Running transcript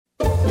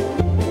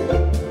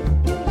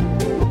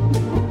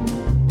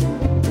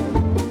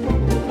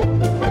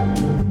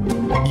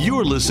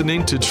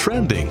listening to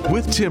Trending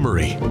with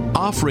Timmerie,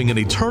 offering an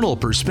eternal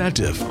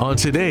perspective on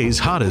today's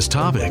hottest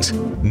topics.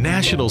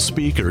 National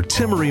speaker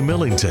Timmerie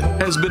Millington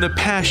has been a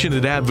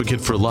passionate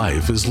advocate for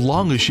life as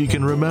long as she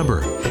can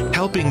remember,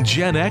 helping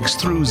Gen X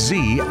through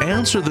Z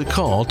answer the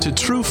call to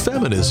true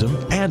feminism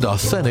and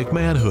authentic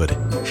manhood.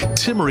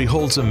 Timmerie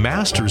holds a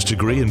master's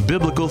degree in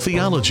biblical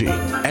theology,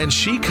 and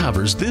she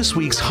covers this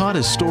week's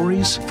hottest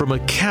stories from a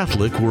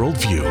Catholic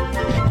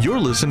worldview. You're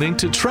listening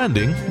to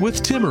Trending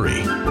with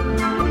Timmerie.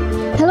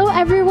 Hello,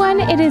 everyone.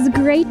 It is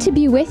great to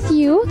be with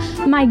you.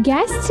 My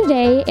guest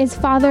today is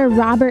Father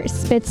Robert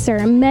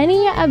Spitzer.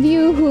 Many of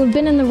you who have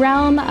been in the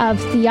realm of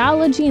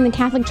theology in the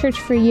Catholic Church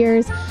for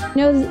years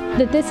know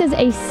that this is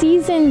a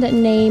seasoned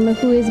name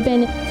who has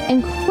been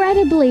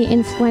incredibly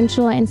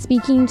influential in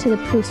speaking to the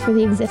proofs for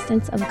the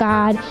existence of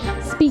God,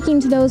 speaking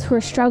to those who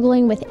are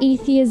struggling with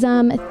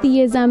atheism,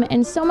 theism,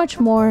 and so much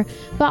more.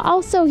 But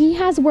also, he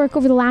has work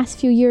over the last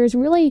few years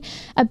really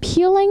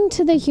appealing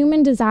to the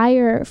human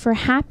desire for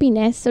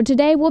happiness. So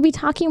today we'll be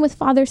talking with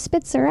Father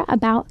Spitzer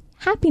about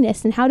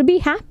happiness and how to be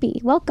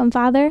happy. Welcome,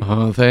 Father.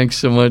 Oh, thanks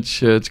so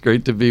much. It's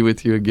great to be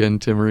with you again,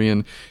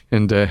 Timmerie,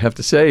 and have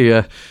to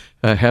say,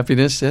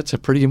 happiness, that's a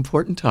pretty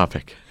important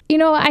topic. You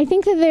know, I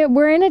think that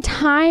we're in a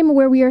time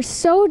where we are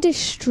so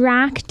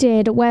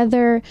distracted,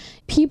 whether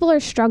people are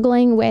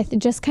struggling with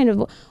just kind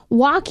of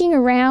walking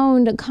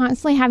around,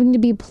 constantly having to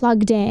be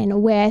plugged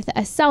in with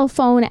a cell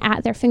phone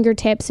at their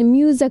fingertips,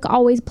 music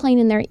always playing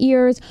in their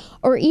ears,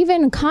 or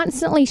even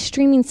constantly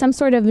streaming some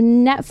sort of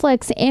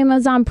Netflix,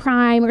 Amazon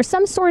Prime, or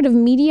some sort of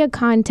media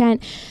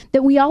content,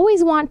 that we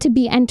always want to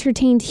be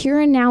entertained here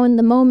and now in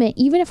the moment,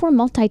 even if we're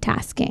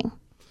multitasking.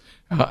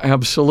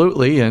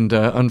 Absolutely, and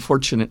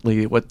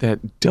unfortunately what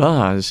that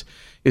does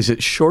is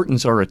it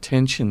shortens our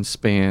attention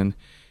span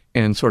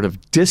and sort of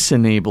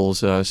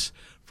disenables us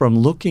from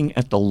looking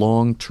at the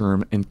long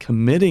term and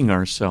committing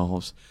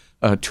ourselves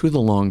to the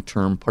long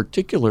term,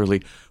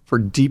 particularly for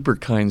deeper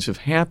kinds of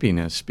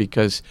happiness,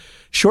 because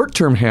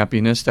short-term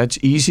happiness, that's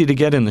easy to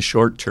get in the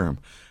short term.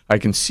 I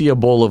can see a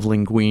bowl of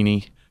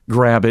linguine,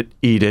 grab it,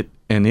 eat it,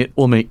 and it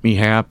will make me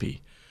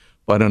happy.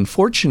 But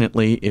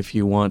unfortunately, if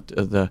you want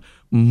the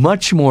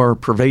much more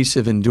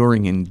pervasive,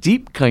 enduring, and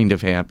deep kind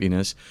of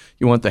happiness,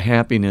 you want the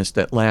happiness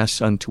that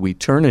lasts unto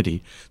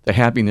eternity, the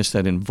happiness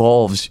that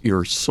involves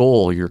your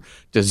soul, your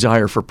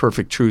desire for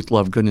perfect truth,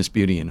 love, goodness,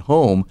 beauty, and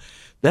home.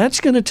 That's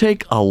going to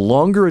take a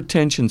longer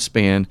attention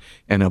span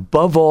and,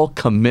 above all,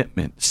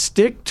 commitment,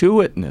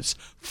 stick-to-itness,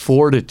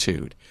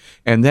 fortitude.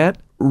 And that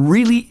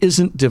really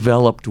isn't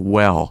developed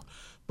well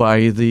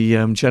by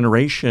the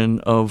generation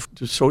of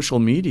social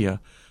media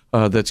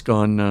that's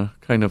gone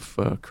kind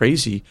of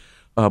crazy,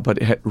 but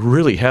it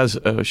really has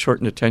a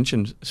shortened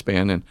attention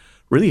span and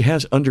really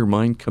has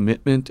undermined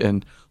commitment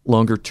and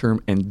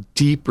longer-term and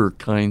deeper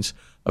kinds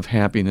of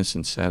happiness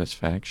and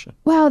satisfaction.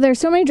 Wow, there's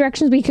so many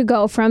directions we could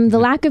go, from the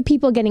lack of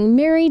people getting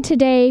married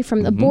today,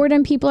 from the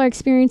boredom people are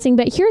experiencing.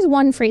 But here's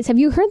one phrase. Have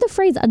you heard the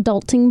phrase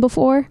adulting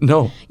before?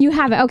 No. You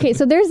haven't? Okay,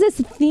 so there's this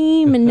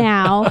theme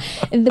now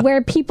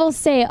where people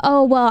say,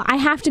 oh, well, I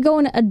have to go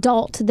and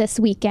adult this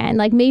weekend.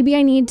 Like maybe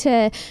I need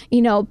to,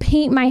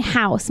 paint my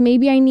house.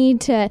 Maybe I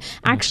need to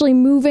actually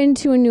move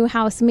into a new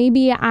house.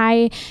 Maybe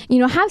I,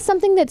 have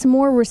something that's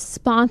more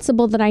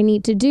responsible that I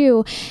need to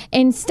do,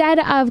 instead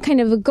of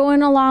kind of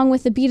going along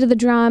with the beat of the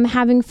drum,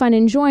 having fun,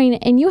 enjoying.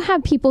 And you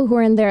have people who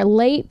are in their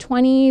late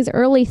 20s,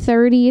 early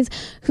 30s,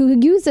 who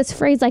use this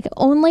phrase like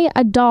only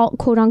adult,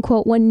 quote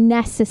unquote, when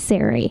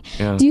necessary.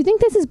 Yeah. Do you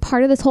think this is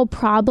part of this whole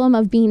problem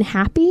of being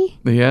happy?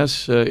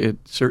 Yes, it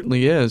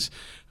certainly is.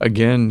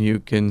 Again,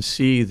 you can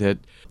see that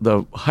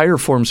the higher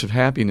forms of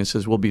happiness,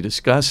 as we'll be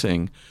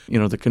discussing,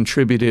 the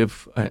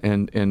contributive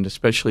and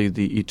especially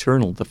the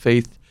eternal, the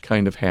faith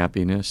kind of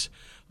happiness,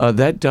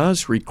 that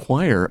does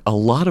require a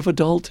lot of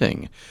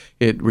adulting.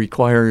 It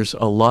requires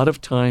a lot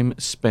of time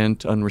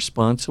spent on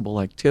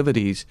responsible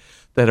activities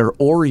that are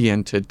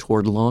oriented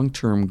toward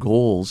long-term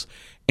goals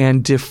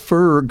and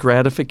defer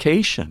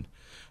gratification.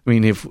 I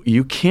mean, if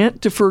you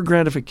can't defer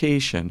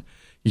gratification,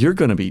 you're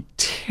going to be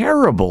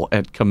terrible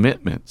at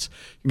commitments.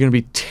 You're going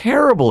to be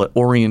terrible at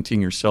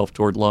orienting yourself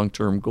toward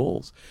long-term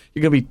goals.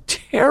 You're going to be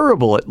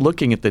terrible at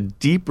looking at the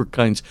deeper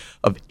kinds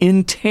of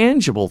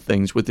intangible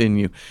things within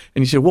you.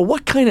 And you say, well,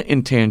 what kind of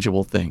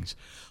intangible things?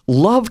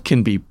 Love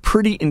can be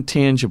pretty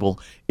intangible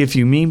if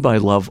you mean by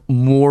love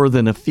more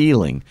than a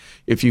feeling.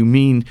 If you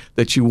mean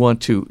that you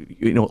want to,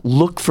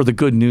 look for the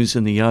good news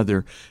in the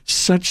other,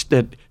 such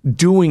that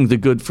doing the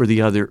good for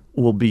the other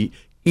will be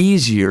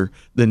easier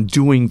than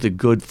doing the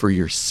good for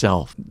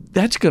yourself.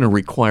 That's going to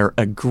require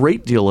a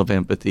great deal of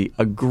empathy,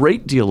 a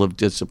great deal of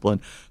discipline,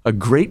 a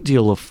great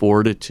deal of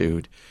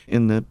fortitude.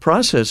 In the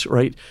process,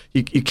 right,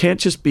 you can't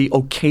just be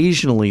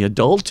occasionally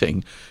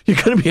adulting. You're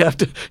going to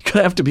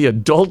have to be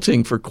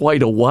adulting for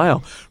quite a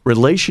while.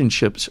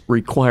 Relationships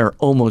require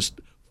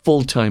almost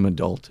full-time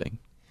adulting.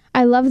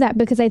 I love that,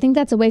 because I think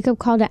that's a wake-up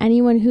call to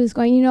anyone who's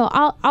going,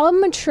 I'll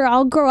mature,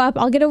 I'll grow up,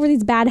 I'll get over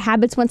these bad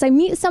habits once I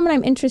meet someone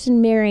I'm interested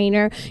in marrying,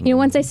 or,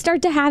 once I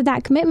start to have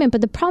that commitment.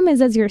 But the problem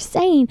is, as you're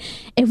saying,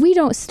 if we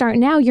don't start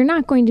now, you're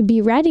not going to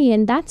be ready.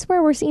 And that's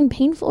where we're seeing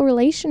painful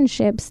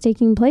relationships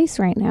taking place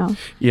right now.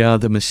 Yeah,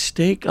 the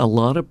mistake a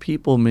lot of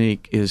people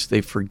make is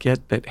they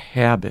forget that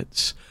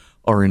habits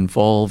are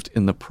involved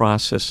in the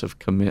process of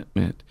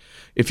commitment.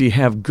 If you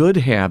have good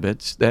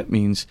habits, that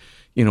means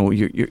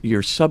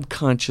your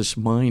subconscious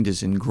mind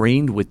is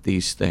ingrained with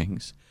these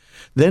things.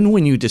 Then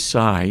when you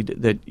decide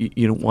that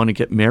you don't want to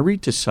get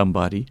married to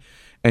somebody,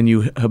 and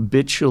you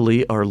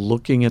habitually are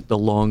looking at the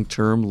long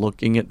term,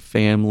 looking at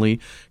family,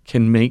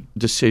 can make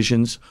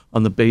decisions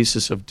on the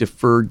basis of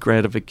deferred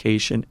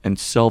gratification and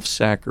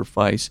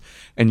self-sacrifice,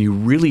 and you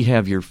really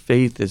have your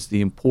faith as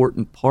the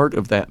important part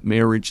of that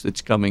marriage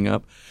that's coming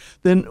up,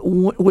 then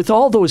with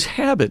all those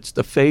habits,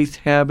 the faith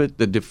habit,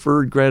 the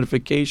deferred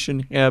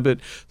gratification habit,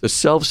 the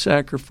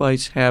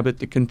self-sacrifice habit,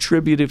 the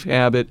contributive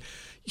habit,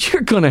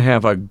 you're going to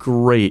have a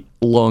great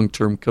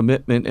long-term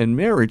commitment and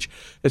marriage.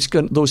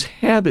 Those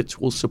habits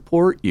will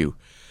support you.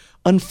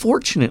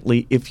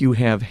 Unfortunately, if you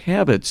have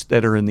habits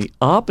that are in the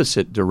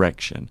opposite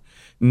direction,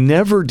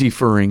 never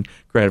deferring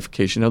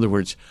gratification, in other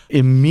words,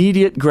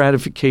 immediate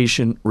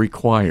gratification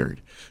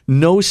required,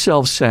 no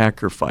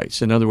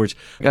self-sacrifice. In other words,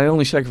 I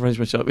only sacrifice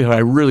myself if I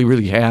really,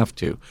 really have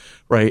to,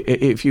 right?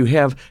 If you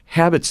have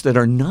habits that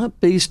are not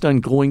based on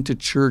going to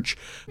church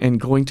and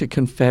going to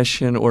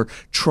confession or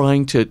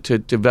trying to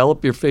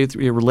develop your faith,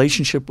 your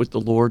relationship with the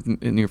Lord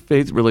and your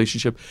faith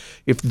relationship,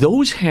 if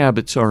those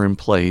habits are in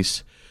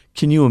place,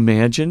 can you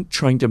imagine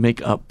trying to make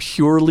a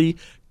purely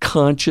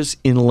conscious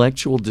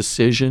intellectual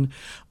decision?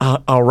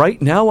 All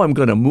right, now I'm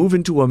going to move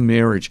into a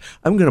marriage.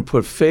 I'm going to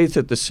put faith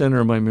at the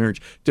center of my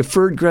marriage.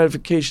 Deferred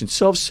gratification,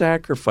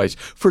 self-sacrifice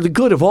for the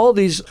good of all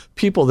these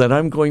people that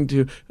I'm going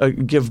to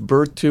give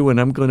birth to, and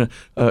I'm going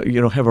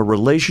to have a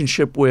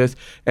relationship with,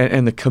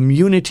 and the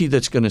community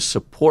that's going to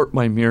support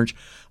my marriage.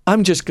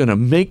 I'm just going to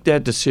make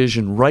that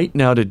decision right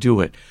now to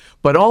do it.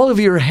 But all of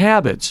your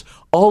habits,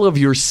 all of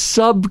your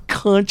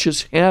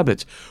subconscious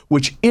habits,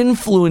 which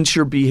influence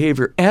your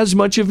behavior as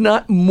much, if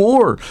not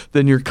more,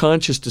 than your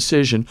conscious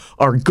decision,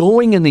 are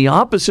going in the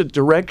opposite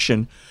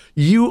direction.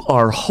 You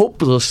are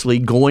hopelessly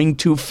going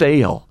to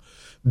fail.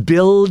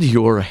 Build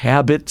your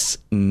habits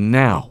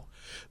now.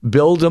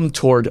 Build them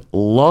toward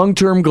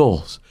long-term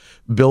goals.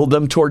 Build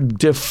them toward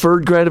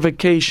deferred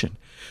gratification.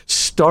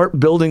 Start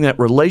building that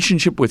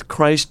relationship with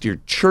Christ, your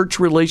church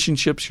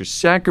relationships, your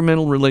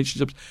sacramental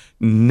relationships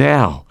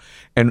now.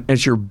 And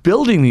as you're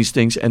building these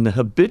things and the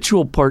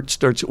habitual part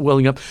starts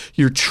welling up,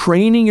 you're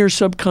training your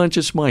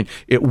subconscious mind.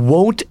 It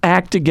won't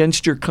act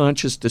against your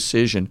conscious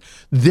decision.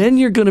 Then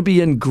you're going to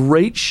be in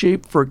great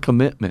shape for a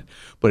commitment.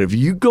 But if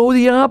you go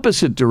the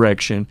opposite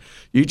direction,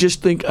 you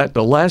just think at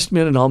the last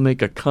minute, I'll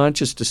make a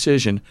conscious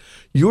decision,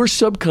 your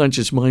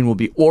subconscious mind will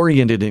be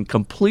oriented in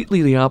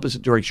completely the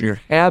opposite direction.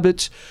 Your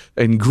habits,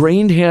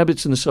 ingrained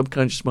habits in the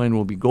subconscious mind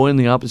will be going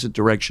the opposite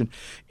direction.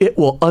 It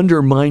will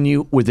undermine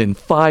you within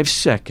 5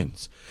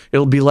 seconds.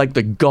 It'll be like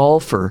the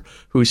golfer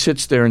who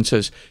sits there and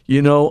says,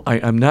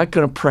 I'm not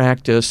going to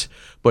practice,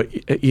 but,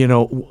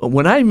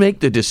 when I make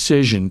the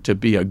decision to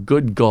be a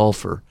good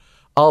golfer,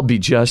 I'll be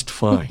just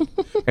fine.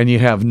 And you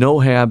have no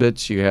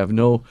habits, you have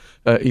no,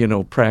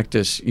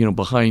 practice,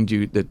 behind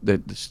you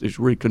that is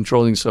really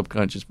controlling the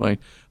subconscious mind.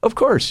 Of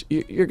course,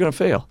 you're going to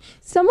fail.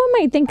 Someone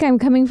might think I'm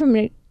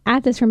coming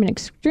at this from an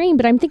extreme,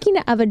 but I'm thinking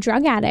of a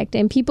drug addict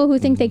and people who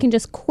think they can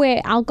just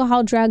quit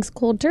alcohol, drugs,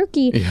 cold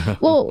turkey. Yeah.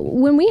 Well,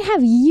 when we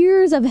have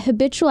years of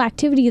habitual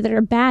activity that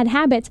are bad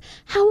habits,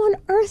 how on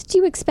earth do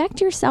you expect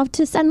yourself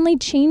to suddenly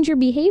change your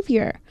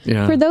behavior?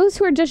 Yeah. For those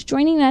who are just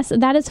joining us,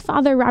 that is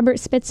Father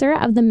Robert Spitzer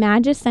of the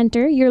Magis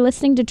Center. You're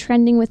listening to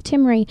Trending with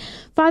Timmerie.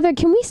 Father,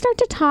 can we start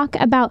to talk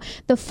about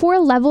the 4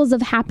 levels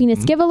of happiness?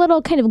 Mm-hmm. Give a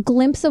little kind of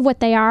glimpse of what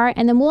they are,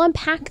 and then we'll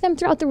unpack them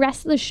throughout the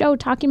rest of the show,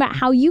 talking about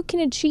how you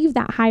can achieve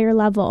that higher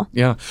level.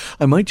 Yeah,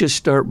 I might just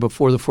start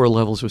before the 4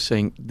 levels with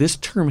saying this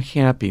term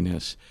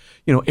happiness,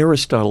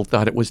 Aristotle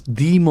thought it was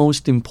the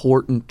most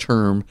important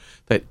term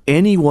that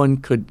anyone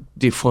could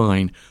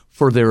define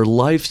for their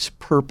life's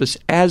purpose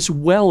as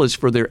well as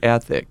for their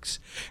ethics.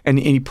 And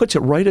he puts it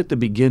right at the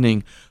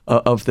beginning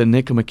of the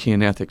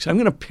Nicomachean Ethics. I'm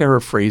going to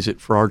paraphrase it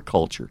for our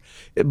culture.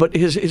 But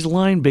his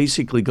line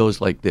basically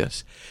goes like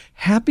this.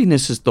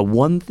 Happiness is the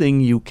one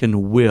thing you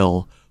can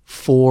will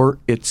for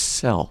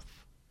itself.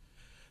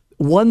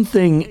 One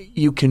thing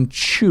you can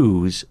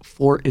choose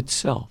for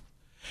itself.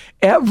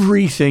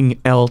 Everything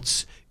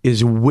else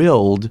is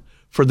willed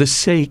for the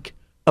sake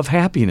of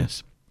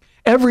happiness.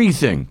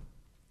 Everything.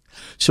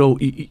 So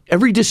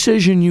every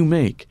decision you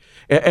make,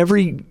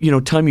 every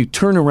time you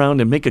turn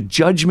around and make a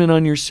judgment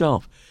on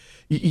yourself,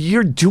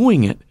 you're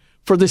doing it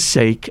for the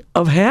sake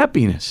of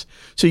happiness.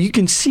 So you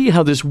can see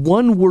how this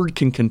one word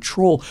can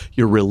control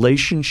your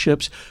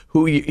relationships,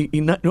 who's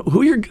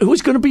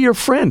going to be your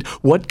friend,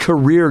 what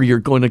career you're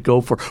going to go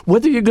for,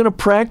 whether you're going to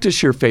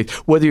practice your faith,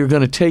 whether you're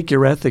going to take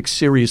your ethics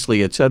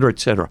seriously, et cetera, et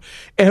cetera.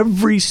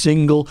 Every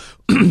single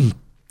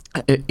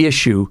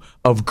issue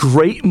of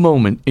great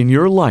moment in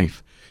your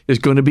life is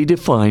going to be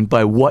defined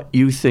by what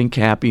you think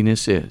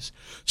happiness is.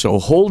 So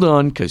hold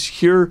on, because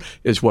here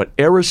is what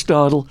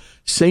Aristotle,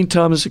 St.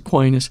 Thomas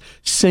Aquinas,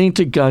 St.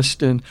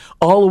 Augustine,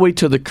 all the way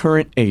to the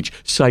current age,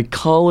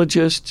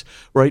 psychologists,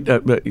 right?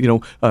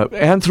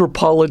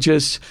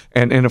 Anthropologists,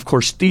 and of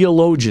course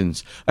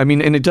theologians. I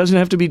mean, and it doesn't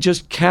have to be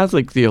just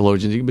Catholic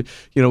theologians. It can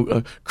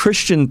be,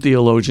 Christian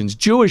theologians,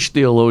 Jewish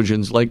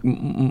theologians like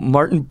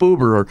Martin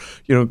Buber,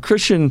 or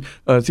Christian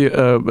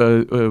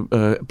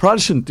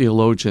Protestant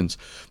theologians.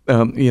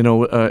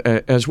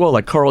 As well,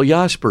 like Karl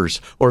Jaspers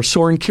or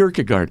Soren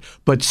Kierkegaard,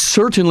 but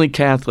certainly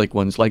Catholic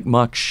ones like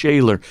Max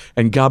Scheler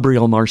and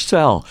Gabriel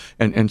Marcel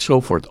and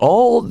so forth.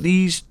 All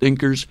these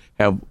thinkers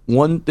have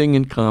one thing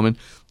in common,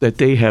 that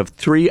they have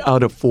 3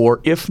 out of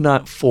 4, if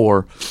not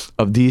 4,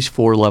 of these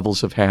 4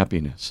 levels of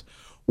happiness.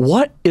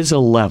 What is a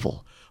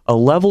level? A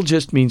level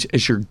just means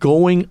as you're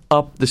going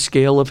up the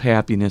scale of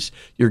happiness,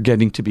 you're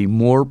getting to be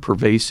more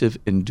pervasive,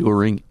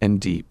 enduring, and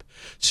deep.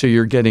 So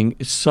you're getting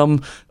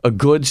some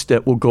goods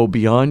that will go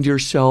beyond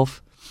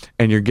yourself,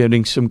 and you're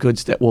getting some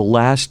goods that will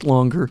last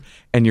longer,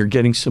 and you're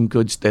getting some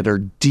goods that are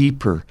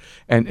deeper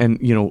and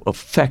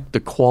affect the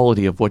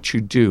quality of what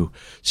you do.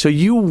 So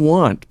you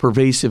want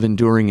pervasive,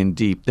 enduring, and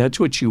deep.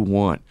 That's what you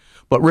want.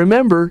 But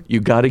remember,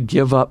 you got to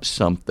give up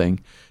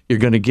something. You're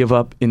going to give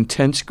up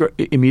intense,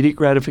 immediate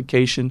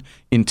gratification,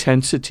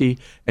 intensity,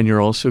 and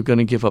you're also going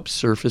to give up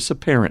surface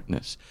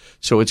apparentness.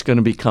 So it's going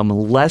to become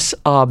less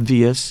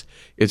obvious.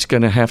 It's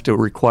going to have to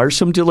require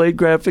some delayed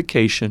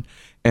gratification,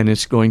 and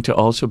it's going to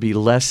also be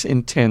less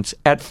intense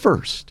at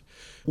first.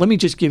 Let me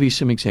just give you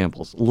some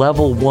examples.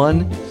 Level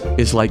 1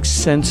 is like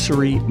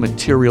sensory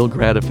material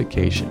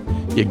gratification.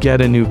 You get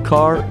a new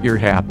car, you're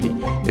happy.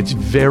 It's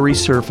very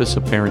surface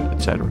apparent,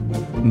 etc.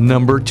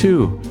 Number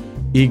 2,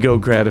 ego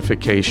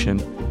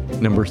gratification.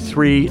 Number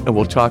 3, and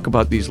we'll talk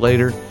about these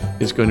later,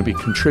 is going to be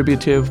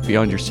contributive,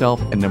 beyond yourself.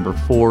 And number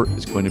 4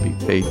 is going to be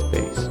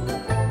faith-based.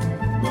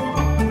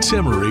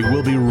 Timmerie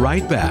will be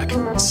right back.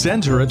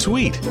 Send her a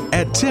tweet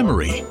at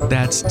Timmerie.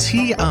 That's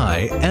TIMMERIE.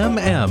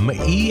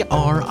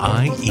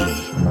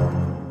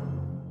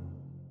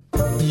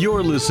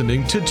 You're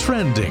listening to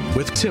Trending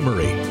with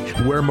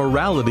Timmerie, where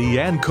morality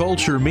and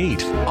culture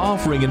meet,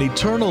 offering an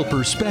eternal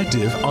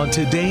perspective on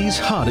today's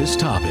hottest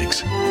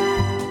topics.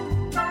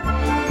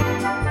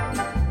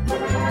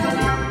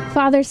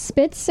 Father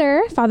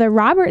Spitzer, Father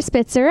Robert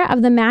Spitzer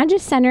of the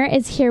Magis Center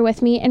is here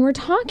with me, and we're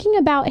talking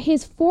about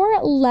his 4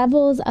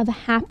 levels of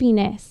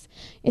happiness.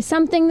 It's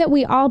something that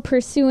we all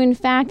pursue. In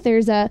fact,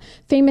 there's a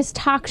famous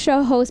talk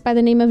show host by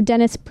the name of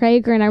Dennis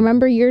Prager, and I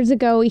remember years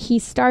ago he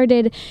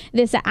started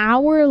this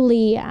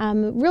hourly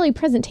really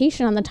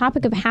presentation on the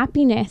topic of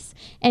happiness.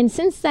 And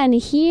since then,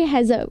 he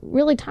has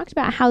really talked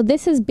about how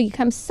this has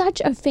become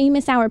such a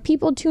famous hour.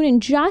 People tune in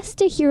just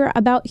to hear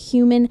about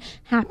human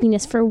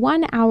happiness for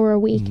 1 hour a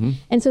week. Mm-hmm.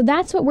 And so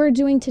that's what we're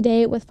doing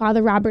today with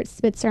Father Robert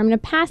Spitzer. I'm going to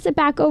pass it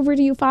back over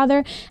to you,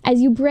 Father,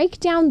 as you break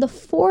down the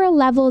 4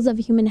 levels of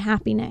human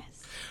happiness.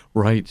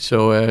 Right.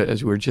 So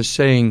as we were just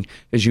saying,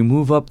 as you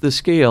move up the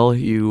scale,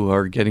 you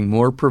are getting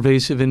more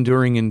pervasive,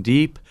 enduring, and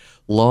deep,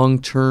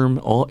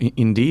 long-term,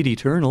 indeed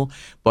eternal,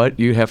 but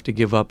you have to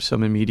give up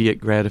some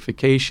immediate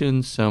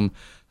gratification, some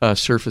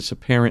surface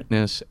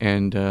apparentness,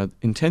 and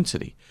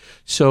intensity.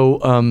 So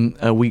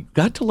we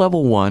got to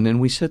level 1, and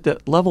we said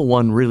that level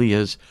 1 really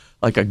is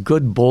like a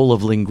good bowl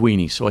of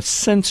linguine, so a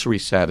sensory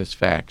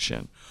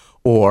satisfaction.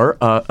 Or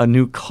a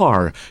new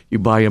car. You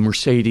buy a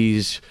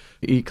Mercedes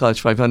E-Class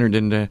 500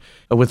 and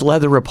with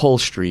leather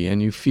upholstery,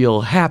 and you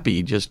feel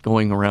happy just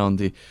going around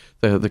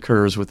the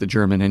curves with the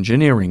German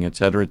engineering, et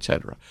cetera, et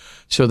cetera.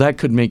 So that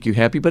could make you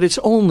happy, but it's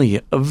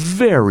only a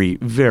very,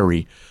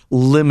 very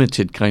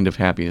limited kind of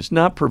happiness,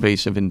 not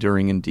pervasive,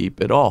 enduring, and deep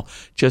at all,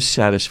 just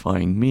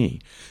satisfying me.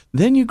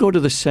 Then you go to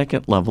the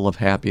second level of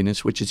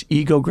happiness, which is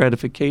ego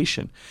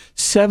gratification.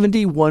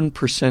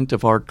 71%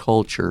 of our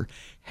culture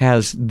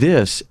has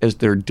this as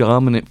their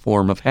dominant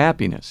form of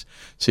happiness.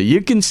 So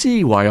you can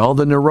see why all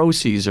the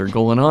neuroses are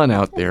going on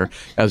out there,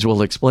 as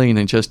we'll explain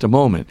in just a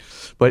moment.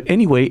 But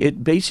anyway,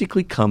 it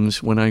basically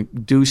comes when I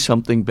do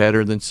something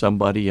better than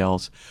somebody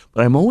else.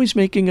 But I'm always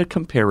making a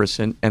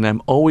comparison, and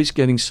I'm always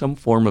getting some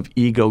form of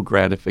ego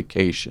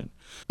gratification.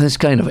 This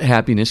kind of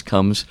happiness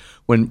comes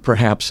when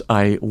perhaps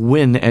I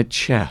win at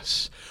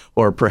chess,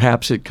 or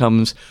perhaps it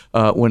comes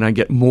when I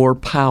get more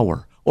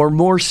power, or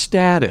more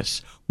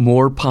status,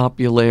 more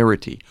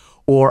popularity,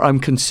 or I'm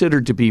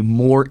considered to be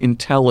more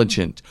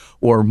intelligent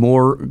or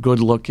more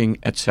good-looking,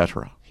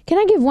 etc. Can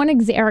I give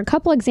or a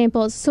couple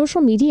examples?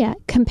 Social media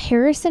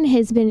comparison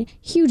has been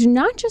huge,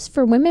 not just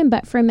for women,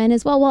 but for men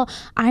as well. Well,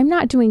 I'm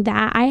not doing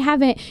that. I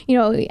haven't,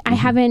 I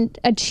haven't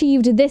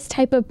achieved this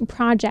type of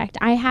project.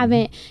 I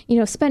haven't,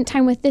 spent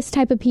time with this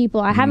type of people.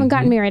 I haven't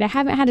gotten married. I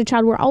haven't had a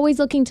child. We're always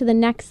looking to the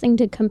next thing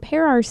to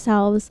compare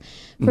ourselves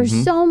for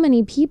so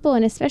many people.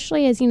 And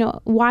especially as,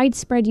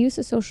 widespread use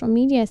of social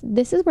media,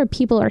 this is where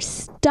people are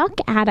stuck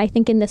at, I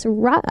think, in this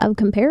rut of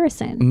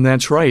comparison.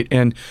 That's right.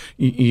 And,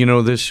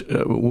 this,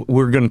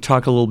 we're going to to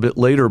talk a little bit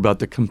later about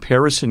the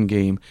comparison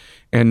game,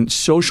 and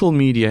social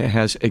media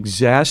has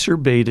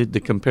exacerbated the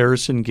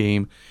comparison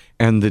game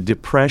and the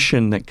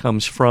depression that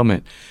comes from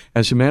it.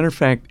 As a matter of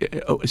fact,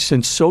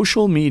 since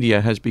social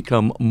media has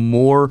become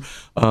more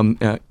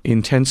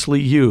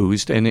intensely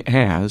used, and it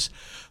has,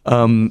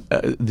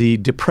 the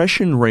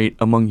depression rate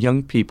among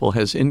young people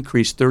has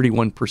increased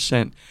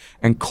 31%,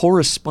 and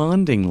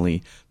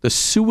correspondingly, the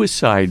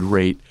suicide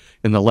rate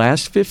in the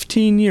last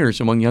 15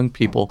 years among young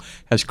people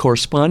has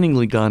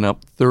correspondingly gone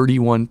up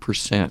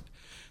 31%.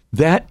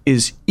 That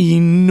is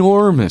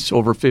enormous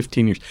over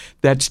 15 years.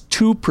 That's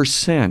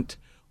 2%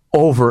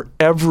 over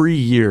every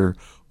year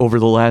over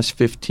the last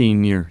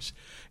 15 years.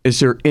 Is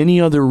there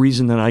any other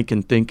reason that I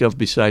can think of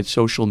besides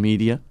social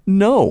media?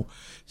 No.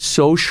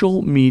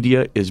 Social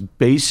media is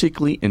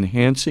basically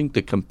enhancing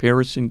the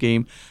comparison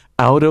game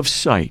out of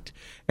sight.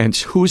 And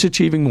who's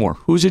achieving more?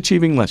 Who's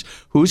achieving less?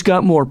 Who's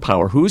got more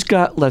power? Who's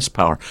got less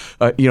power?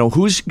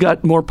 Who's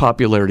got more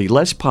popularity,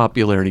 less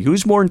popularity?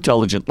 Who's more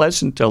intelligent,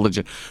 less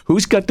intelligent?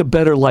 Who's got the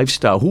better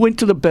lifestyle? Who went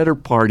to the better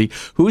party?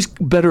 Who's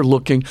better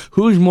looking?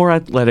 Who's more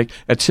athletic,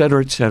 et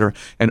cetera, et cetera?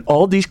 And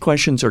all these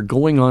questions are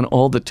going on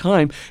all the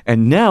time.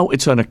 And now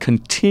it's on a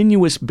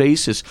continuous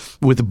basis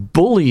with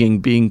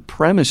bullying being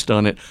premised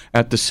on it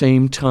at the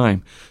same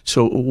time.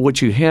 So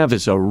what you have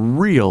is a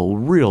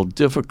real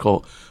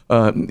difficult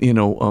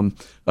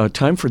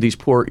time for these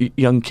poor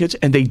young kids,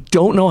 and they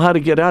don't know how to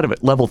get out of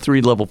it. Level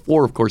 3, level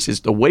 4, of course, is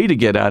the way to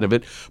get out of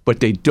it, but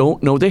they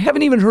don't know. They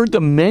haven't even heard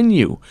the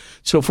menu.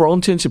 So for all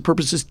intents and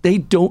purposes, they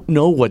don't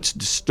know what's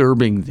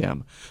disturbing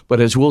them. But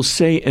as we'll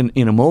say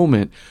in a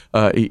moment,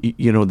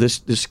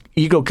 this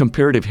ego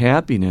comparative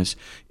happiness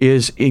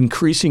is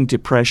increasing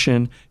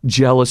depression,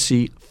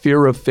 jealousy,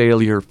 fear of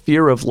failure,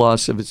 fear of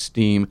loss of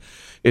esteem.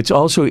 It's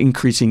also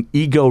increasing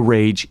ego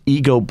rage,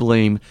 ego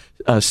blame,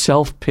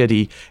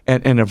 self-pity,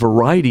 and a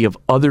variety of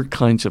other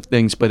kinds of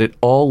things, but it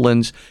all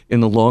lends in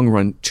the long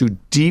run to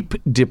deep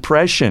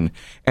depression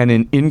and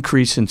an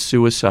increase in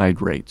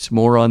suicide rates.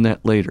 More on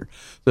that later.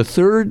 The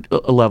third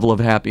level of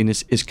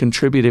happiness is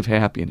contributive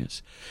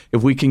happiness.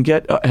 If we can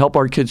help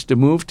our kids to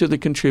move to the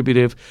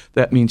contributive,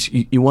 that means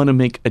you want to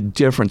make a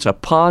difference, a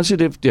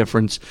positive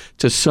difference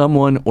to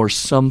someone or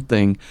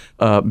something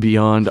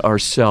beyond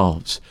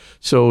ourselves.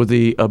 So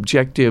the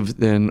objective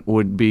then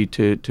would be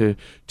to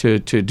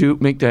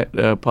make that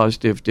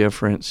positive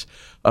difference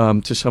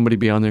to somebody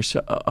beyond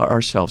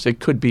ourselves. It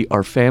could be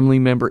our family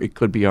member. It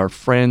could be our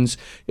friends.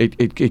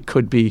 It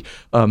could be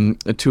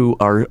to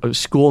our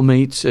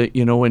schoolmates,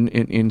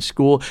 in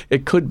school.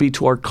 It could be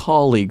to our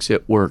colleagues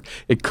at work.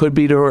 It could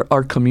be to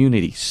our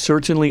community.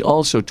 Certainly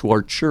also to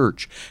our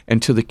church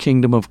and to the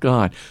kingdom of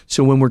God.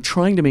 So when we're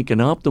trying to make an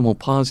optimal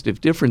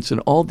positive difference in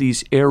all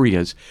these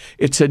areas,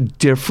 it's a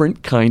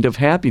different kind of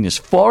happiness,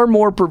 far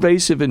more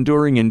pervasive,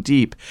 enduring, and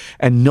deep.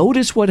 And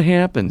notice what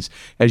happens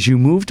as you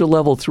move to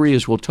level 3,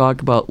 as we'll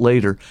talk about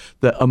later,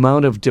 the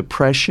amount of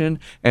depression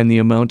and the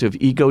amount of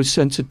ego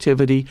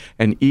sensitivity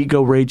and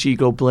ego rage,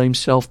 ego blame,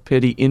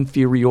 self-pity,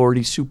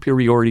 inferiority,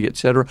 superiority,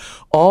 etc.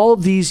 All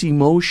these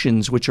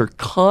emotions which are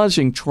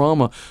causing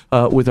trauma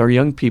with our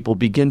young people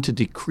begin to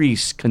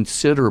decrease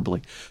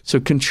considerably. So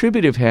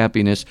contributive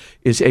happiness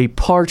is a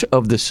part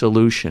of the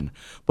solution.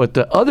 But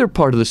the other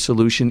part of the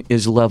solution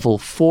is level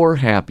 4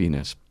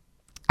 happiness.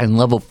 And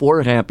level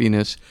 4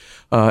 happiness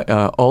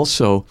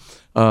also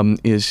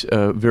is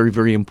very,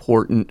 very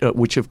important,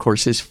 which of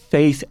course is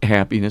faith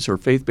happiness or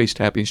faith-based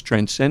happiness,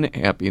 transcendent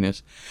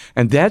happiness.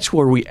 And that's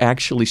where we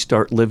actually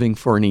start living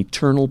for an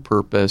eternal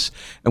purpose,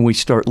 and we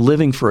start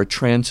living for a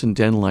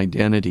transcendental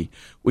identity,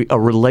 a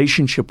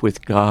relationship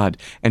with God,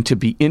 and to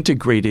be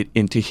integrated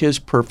into His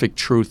perfect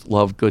truth,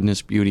 love,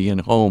 goodness, beauty,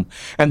 and home.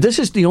 And this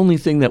is the only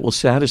thing that will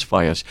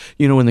satisfy us.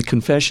 In the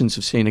Confessions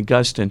of St.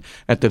 Augustine,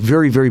 at the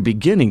very, very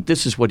beginning,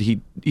 this is what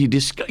he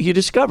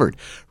discovered,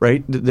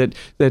 right? That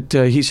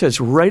he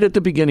says right at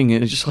the beginning,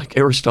 and it's just like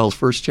Aristotle's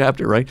first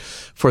chapter, right?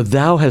 For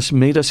thou hast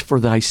made us for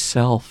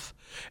thyself,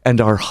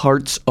 and our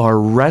hearts are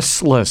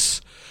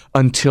restless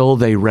until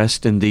they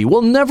rest in thee.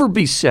 We'll never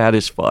be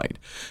satisfied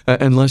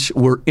unless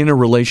we're in a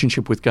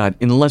relationship with God,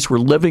 unless we're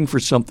living for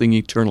something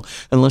eternal,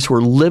 unless we're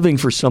living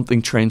for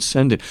something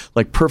transcendent,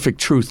 like perfect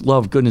truth,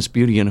 love, goodness,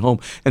 beauty, and home.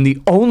 And the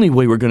only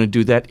way we're going to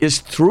do that is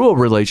through a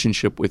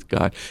relationship with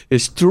God,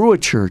 is through a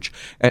church.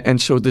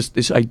 And so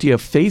this idea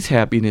of faith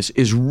happiness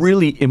is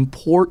really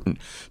important,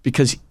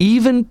 because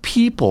even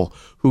people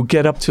who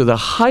get up to the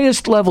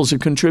highest levels of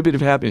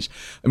contributive happiness,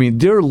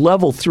 they're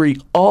level 3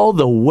 all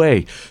the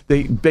way.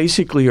 They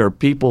basically are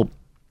people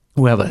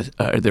who have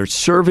they're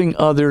serving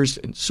others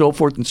and so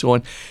forth and so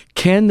on.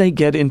 Can they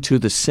get into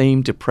the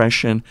same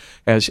depression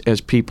as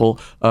people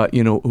that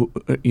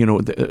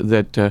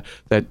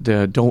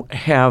don't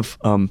have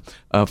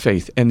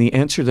faith? And the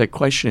answer to that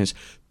question is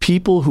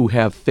people who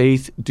have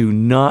faith do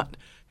not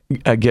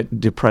get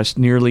depressed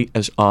nearly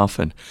as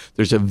often.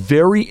 There's a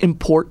very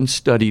important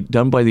study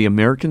done by the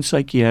American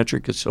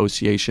Psychiatric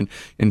Association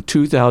in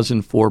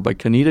 2004 by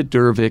Kanita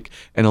Dervik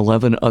and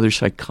 11 other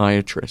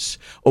psychiatrists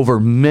over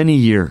many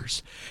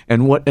years.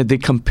 And what they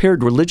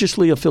compared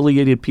religiously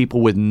affiliated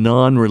people with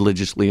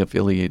non-religiously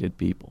affiliated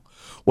people.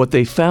 What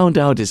they found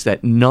out is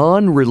that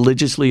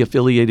non-religiously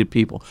affiliated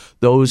people,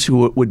 those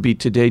who would be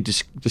today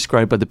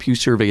described by the Pew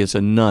Survey as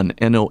a none,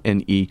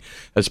 N-O-N-E,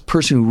 as a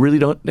person who really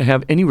don't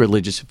have any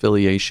religious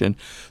affiliation,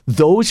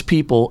 those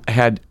people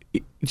had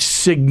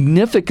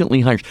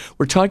significantly higher.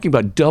 We're talking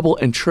about double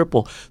and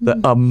triple the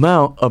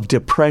amount of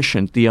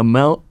depression, the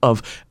amount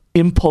of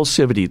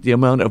impulsivity, the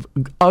amount of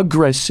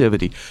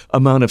aggressivity,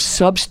 amount of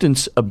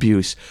substance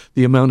abuse,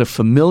 the amount of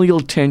familial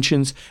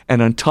tensions,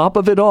 and on top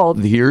of it all,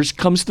 here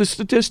comes the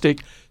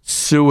statistic,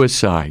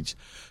 suicides.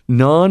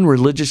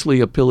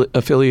 Non-religiously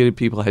affiliated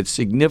people had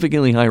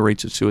significantly higher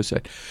rates of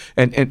suicide.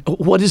 And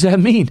what does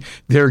that mean?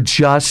 They're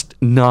just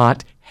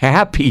not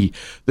happy.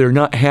 They're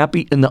not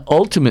happy in the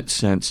ultimate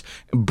sense.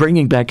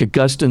 Bringing back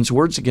Augustine's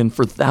words again,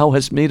 for thou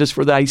hast made us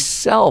for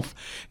thyself,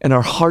 and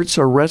our hearts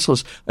are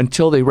restless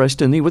until they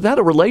rest in thee. Without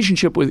a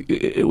relationship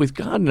with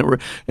God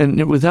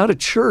and without a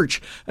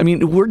church, I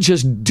mean, we're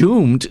just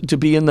doomed to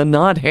be in the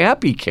not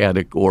happy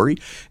category.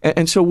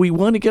 And so we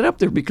want to get up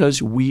there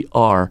because we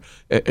are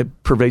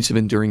pervasive,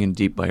 enduring, and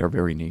deep by our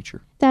very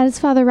nature. That is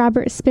Father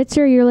Robert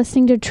Spitzer. You're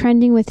listening to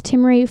Trending with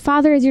Timmerie.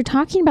 Father, as you're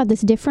talking about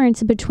this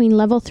difference between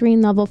level 3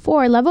 and level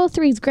 4, level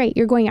 3 is great.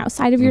 You're going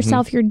outside of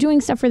yourself. You're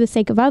doing stuff for the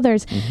sake of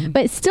others.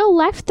 But still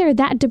left there,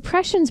 that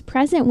depression's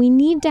present. We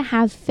need to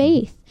have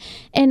faith.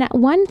 And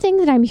one thing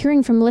that I'm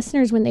hearing from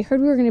listeners when they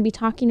heard we were going to be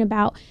talking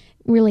about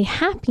really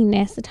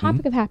happiness, the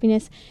topic of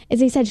happiness, is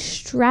they said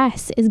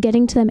stress is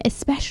getting to them,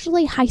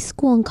 especially high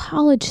school and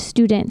college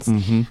students.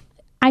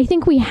 I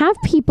think we have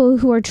people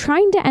who are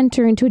trying to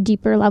enter into a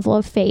deeper level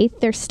of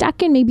faith. They're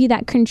stuck in maybe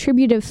that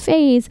contributive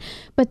phase,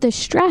 but the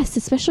stress,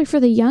 especially for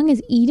the young,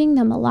 is eating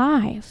them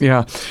alive.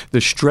 Yeah,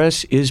 the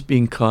stress is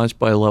being caused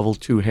by level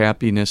 2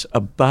 happiness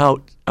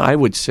about, I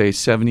would say,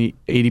 70,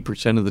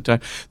 80% of the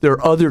time. There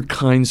are other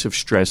kinds of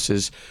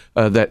stresses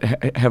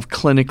that have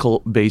clinical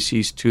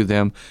bases to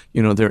them.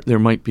 You know, there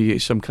might be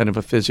some kind of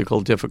a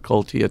physical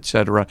difficulty, et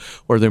cetera,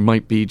 or there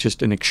might be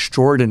just an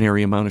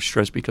extraordinary amount of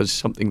stress because of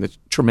something that's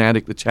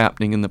traumatic that's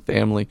happening in the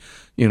family,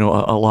 you know,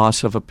 a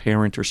loss of a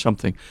parent or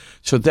something.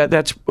 So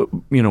that's,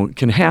 you know,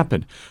 can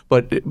happen.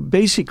 But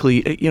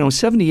basically, you know,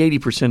 70,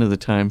 80% of the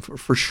time,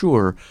 for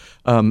sure,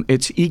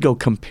 it's ego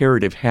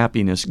comparative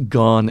happiness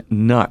gone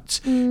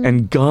nuts.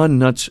 And gone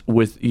nuts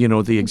with, you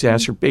know, the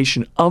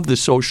exacerbation of the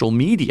social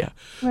media.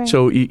 Right.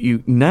 So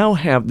you now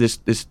have this,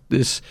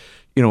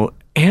 you know,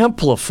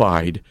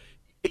 amplified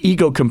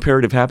ego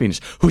comparative happiness.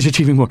 Who's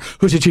achieving more?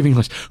 Who's achieving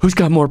less? Who's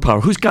got more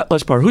power? Who's got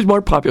less power? Who's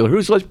more popular?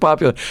 Who's less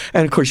popular?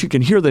 And of course, you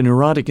can hear the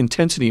neurotic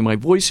intensity in my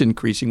voice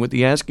increasing with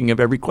the asking of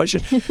every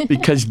question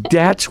because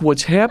that's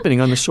what's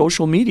happening on the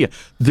social media.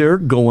 They're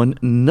going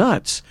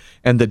nuts.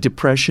 And the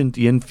depression,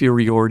 the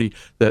inferiority,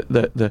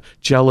 the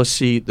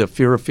jealousy, the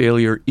fear of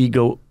failure,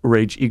 ego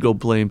rage, ego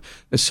blame,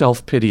 the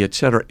self-pity, et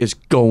cetera, is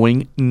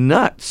going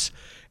nuts.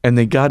 And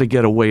they got to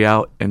get a way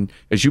out. And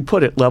as you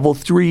put it, level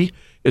 3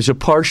 is a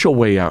partial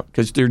way out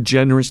because they're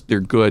generous,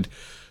 they're good.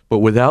 But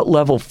without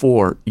level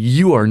 4,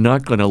 you are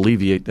not going to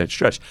alleviate that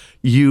stress.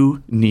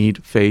 You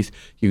need faith.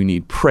 You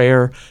need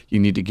prayer. You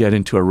need to get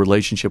into a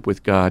relationship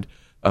with God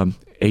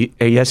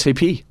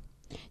ASAP.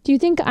 Do you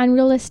think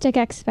unrealistic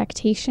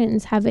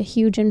expectations have a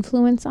huge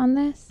influence on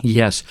this?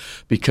 Yes,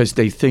 because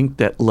they think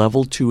that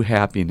level 2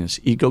 happiness,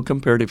 ego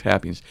comparative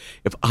happiness,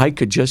 if I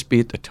could just be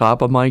at the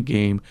top of my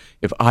game,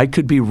 if I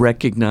could be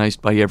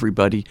recognized by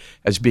everybody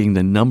as being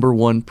the number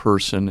one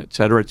person, et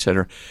cetera,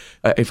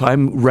 if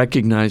I'm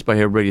recognized by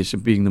everybody as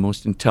being the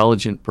most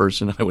intelligent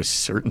person, I was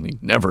certainly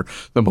never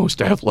the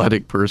most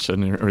athletic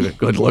person or the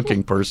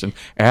good-looking person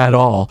at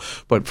all.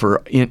 But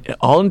for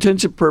all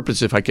intents and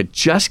purposes, if I could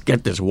just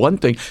get this one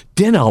thing,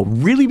 then I'll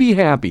really be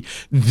happy.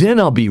 Then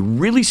I'll be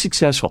really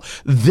successful.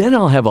 Then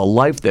I'll have a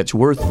life that's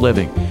worth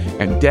living.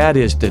 And that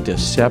is the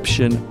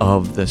deception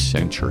of the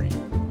century.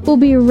 We'll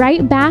be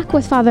right back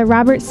with Father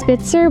Robert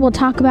Spitzer. We'll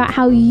talk about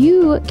how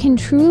you can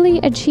truly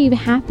achieve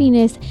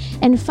happiness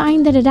and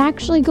find that it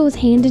actually goes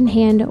hand in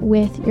hand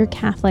with your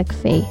Catholic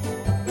faith.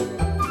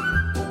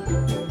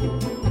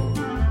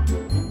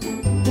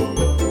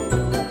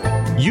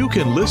 You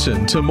can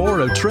listen to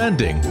more of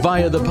Trending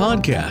via the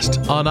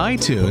podcast on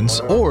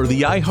iTunes or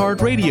the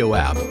iHeartRadio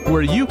app,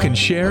 where you can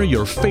share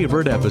your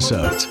favorite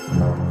episodes.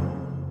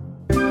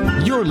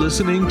 You're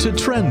listening to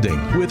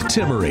Trending with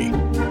Timmerie.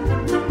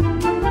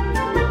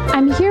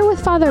 I'm here with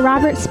Father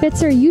Robert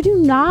Spitzer. You do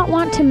not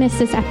want to miss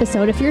this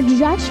episode. If you're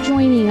just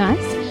joining us,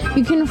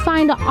 you can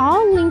find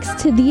all links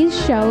to these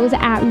shows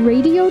at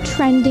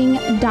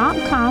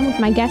radiotrending.com with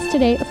my guest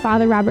today,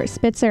 Father Robert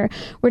Spitzer.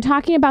 We're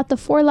talking about the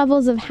 4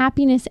 levels of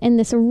happiness and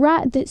this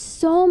rut that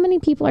so many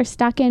people are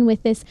stuck in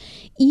with this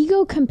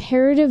ego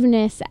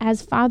comparativeness,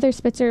 as Father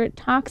Spitzer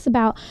talks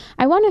about.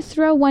 I want to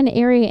throw one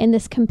area in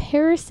this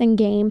comparison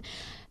game.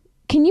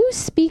 Can you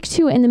speak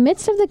to, in the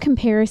midst of the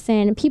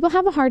comparison, people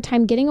have a hard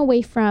time getting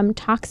away from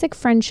toxic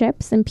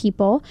friendships and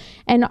people,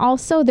 and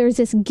also there's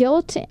this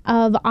guilt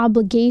of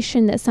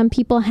obligation that some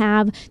people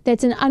have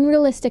that's an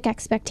unrealistic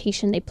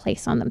expectation they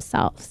place on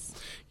themselves.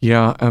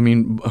 Yeah, I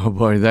mean, oh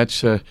boy,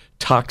 that's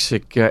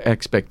toxic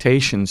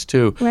expectations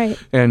too. Right.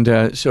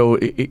 And so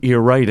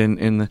you're right.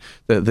 And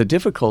the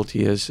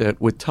difficulty is that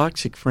with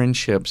toxic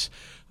friendships,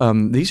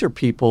 these are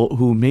people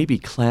who may be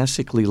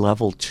classically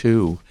level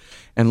 2.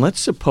 And let's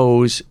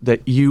suppose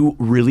that you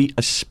really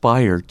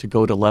aspire to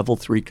go to level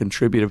 3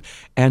 contributive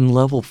and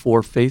level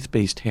 4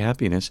 faith-based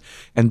happiness.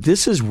 And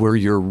this is where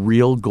your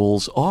real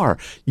goals are.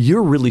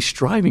 You're really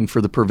striving for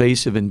the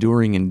pervasive,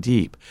 enduring, and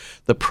deep.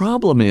 The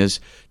problem is,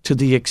 to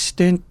the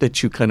extent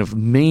that you kind of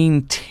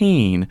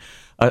maintain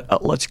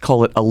let's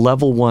call it a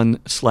level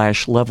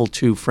 1/level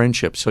 2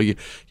 friendship. So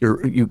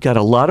you've got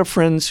a lot of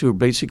friends who are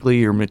basically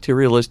your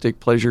materialistic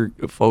pleasure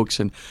folks,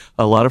 and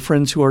a lot of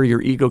friends who are your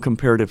ego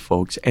comparative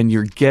folks, and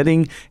you're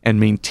getting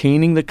and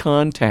maintaining the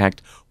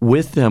contact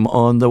with them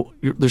on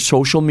their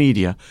social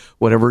media,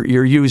 whatever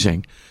you're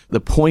using.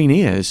 The point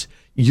is,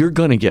 you're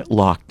going to get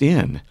locked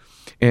in,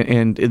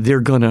 and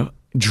they're going to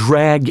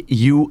drag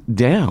you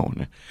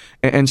down.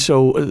 And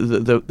so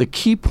the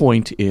key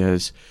point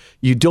is,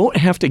 you don't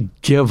have to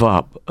give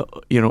up,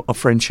 a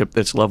friendship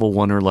that's level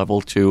 1 or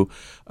level 2,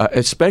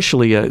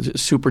 especially a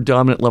super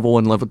dominant level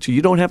 1, level 2.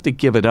 You don't have to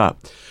give it up.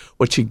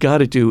 What you got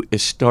to do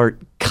is start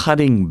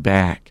cutting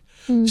back.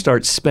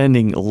 Start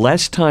spending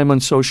less time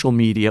on social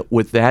media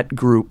with that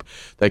group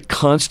that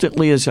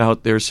constantly is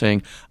out there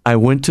saying, I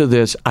went to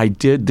this, I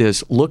did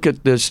this, look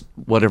at this,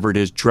 whatever it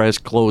is, dress,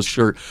 clothes,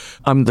 shirt.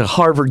 I'm the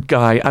Harvard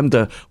guy, I'm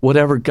the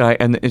whatever guy.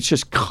 And it's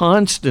just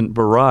constant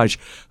barrage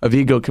of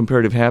ego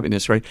comparative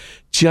happiness, right?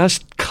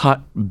 Just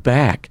cut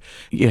back.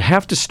 You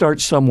have to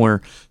start somewhere.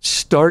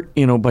 Start,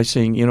 by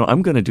saying,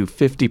 I'm going to do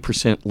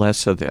 50%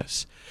 less of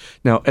this.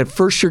 Now, at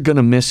first you're going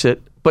to miss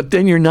it, but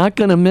then you're not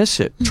going to miss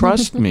it.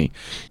 Trust me.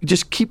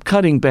 Just keep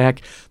cutting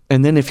back.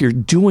 And then if you're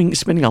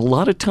spending a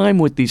lot of time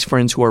with these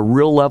friends who are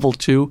real level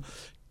 2,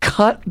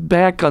 cut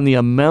back on the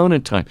amount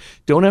of time.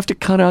 Don't have to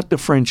cut out the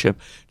friendship,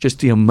 just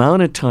the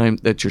amount of time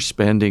that you're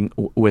spending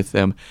with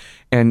them.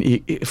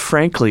 And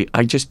frankly,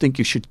 I just think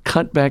you should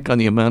cut back on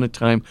the amount of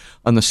time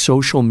on the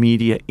social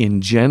media in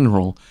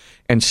general,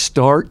 and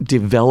start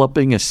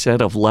developing a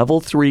set of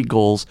level 3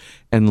 goals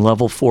and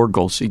level 4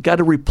 goals. So you got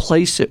to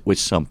replace it with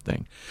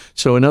something.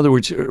 So in other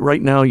words,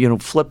 right now,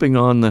 flipping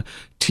on the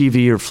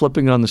TV or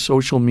flipping on the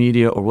social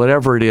media or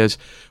whatever it is,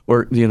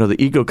 or, the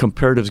ego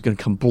comparative is going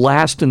to come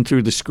blasting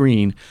through the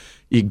screen.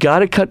 You got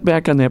to cut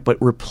back on that, but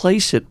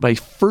replace it by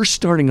first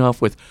starting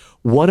off with,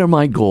 what are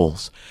my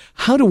goals?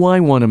 How do I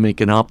want to make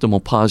an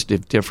optimal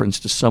positive difference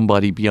to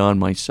somebody beyond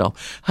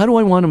myself? How do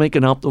I want to make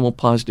an optimal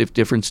positive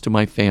difference to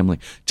my family,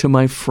 to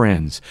my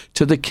friends,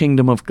 to the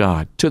kingdom of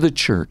God, to the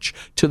church,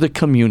 to the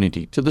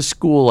community, to the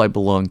school I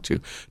belong to,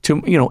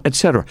 et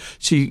cetera.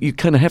 So you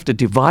kind of have to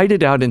divide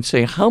it out and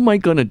say, how am I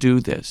going to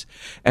do this?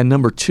 And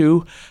number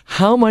 2,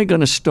 how am I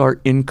going to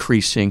start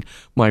increasing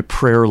my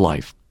prayer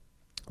life?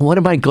 What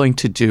am I going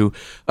to do,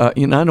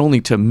 not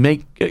only to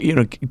make,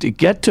 to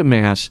get to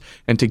Mass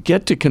and to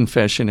get to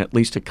confession at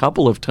least a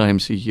couple of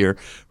times a year,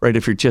 right?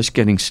 If you're just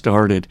getting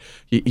started,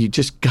 you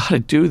just got to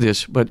do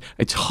this, but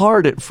it's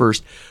hard at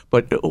first.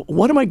 But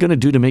what am I going to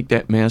do to make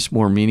that Mass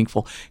more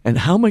meaningful? And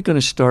how am I going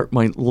to start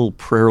my little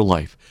prayer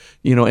life?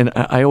 And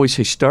I always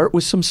say, start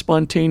with some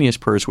spontaneous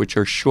prayers, which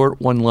are short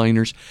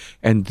one-liners,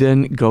 and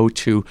then go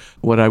to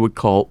what I would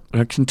call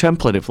a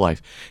contemplative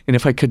life. And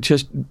if I could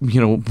just,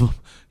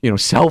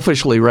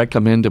 selfishly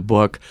recommend a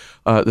book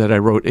that I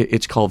wrote.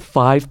 It's called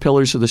 5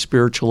 Pillars of the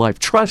Spiritual Life.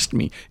 Trust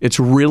me, it's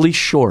really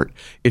short.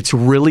 It's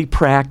really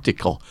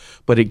practical,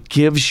 but it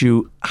gives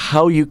you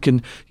how you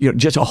can,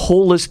 just a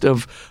whole list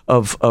of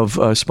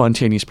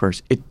spontaneous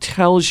prayers. It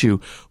tells you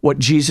what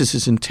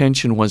Jesus'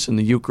 intention was in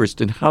the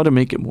Eucharist and how to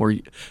make it more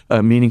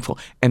meaningful.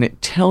 And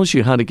it tells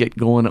you how to get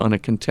going on a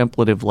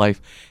contemplative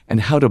life and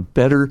how to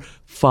better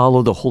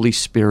follow the Holy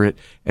Spirit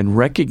and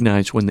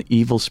recognize when the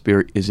evil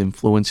spirit is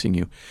influencing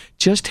you.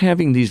 Just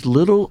having these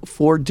little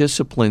 4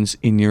 disciplines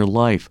in your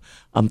life,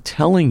 I'm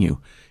telling you,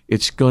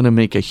 it's going to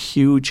make a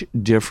huge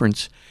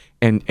difference.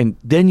 And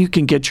then you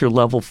can get your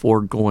level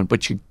 4 going,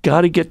 but you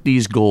got to get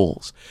these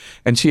goals.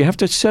 And so you have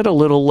to set a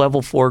little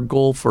level 4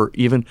 goal for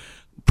even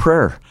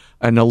prayer,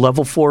 and a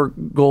level 4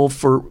 goal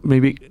for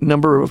maybe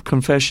number of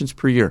confessions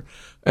per year,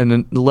 and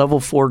a level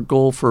 4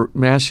 goal for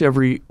Mass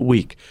every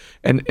week,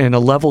 and a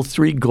level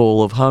 3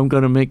 goal of how I'm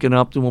going to make an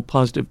optimal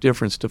positive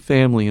difference to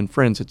family and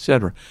friends,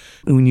 etc.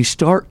 And when you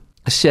start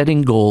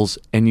setting goals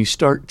and you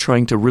start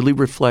trying to really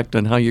reflect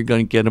on how you're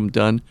going to get them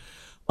done,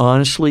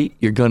 honestly,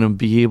 you're going to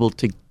be able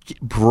to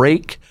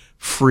break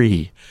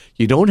free.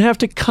 You don't have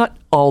to cut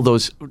all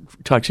those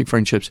toxic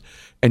friendships,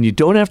 and you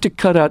don't have to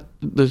cut out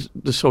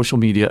the social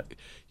media.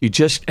 You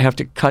just have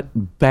to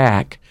cut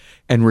back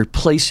and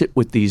replace it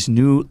with these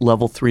new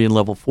level 3 and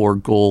level 4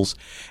 goals.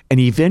 And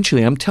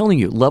eventually, I'm telling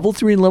you, level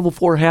 3 and level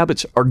 4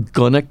 habits are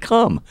going to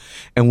come.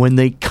 And when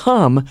they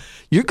come,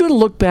 you're going to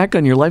look back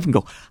on your life and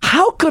go,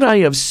 how could I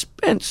have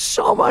spent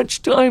so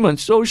much time on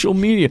social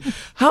media?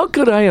 How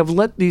could I have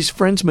let these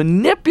friends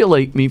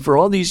manipulate me for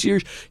all these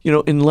years,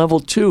 in level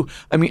 2?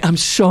 I mean, I'm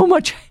so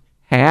much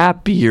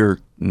happier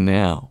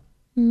now.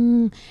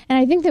 And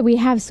I think that we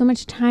have so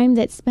much time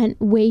that's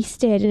spent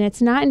wasted, and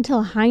it's not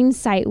until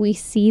hindsight we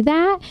see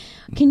that.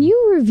 Can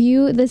you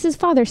review, this is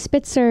Father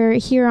Spitzer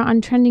here on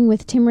Trending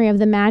with Timmerie of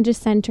the Magis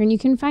Center, and you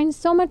can find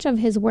so much of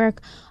his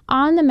work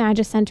on the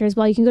Magis Center as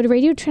well. You can go to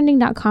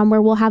radiotrending.com,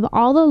 where we'll have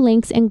all the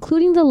links,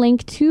 including the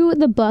link to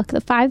the book,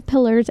 The 5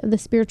 Pillars of the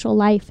Spiritual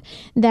Life,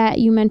 that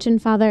you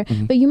mentioned, Father.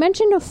 But you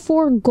mentioned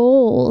 4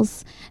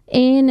 goals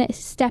in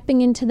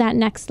stepping into that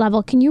next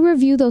level. Can you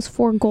review those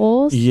 4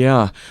 goals?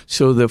 Yeah.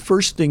 So the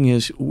first thing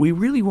is we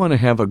really want to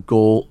have a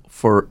goal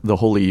for the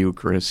Holy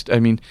Eucharist. I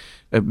mean,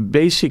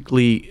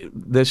 basically,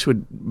 this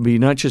would be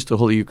not just the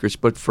Holy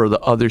Eucharist, but for the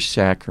other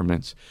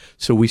sacraments.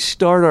 So we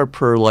start our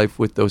prayer life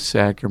with those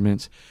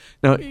sacraments.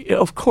 Now,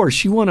 of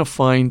course, you want to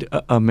find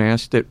a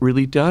Mass that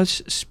really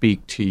does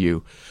speak to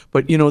you.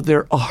 But,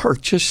 there are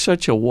just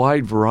such a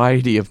wide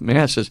variety of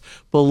Masses.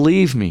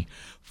 Believe me,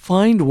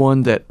 find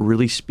one that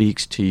really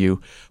speaks to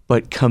you,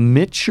 but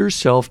commit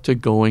yourself to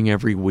going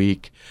every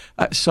week.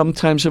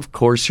 Sometimes, of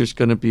course, there's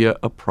going to be a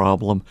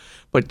problem,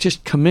 but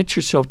just commit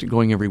yourself to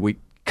going every week.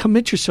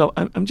 Commit yourself,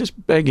 I'm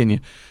just begging you,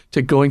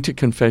 to going to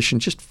confession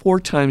just 4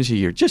 times a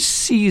year,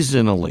 just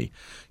seasonally.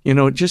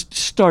 Just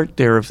start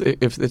there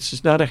if this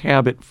is not a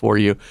habit for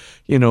you.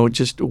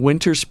 Just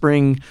winter,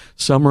 spring,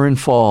 summer, and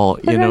fall.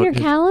 Put it on your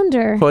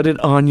calendar. Put it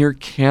on your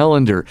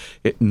calendar.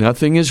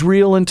 Nothing is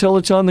real until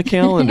it's on the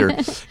calendar.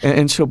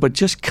 and so, but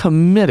just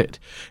commit it.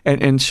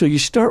 And so you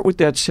start with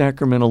that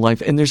sacramental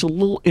life. And there's a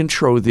little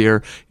intro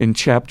there in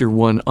chapter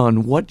 1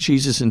 on what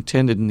Jesus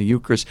intended in the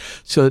Eucharist.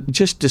 So it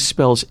just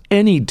dispels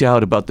any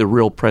doubt about the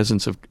real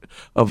presence of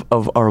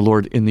our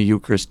Lord in the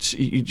Eucharist.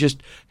 You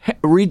just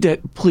read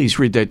that. Please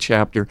read that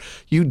chapter.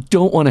 You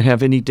don't want to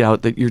have any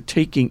doubt that you're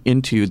taking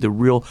into you the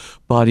real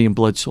body and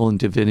blood, soul, and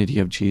divinity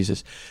of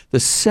Jesus. The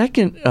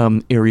second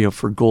area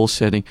for goal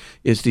setting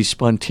is these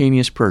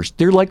spontaneous prayers.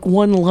 They're like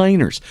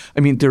one-liners.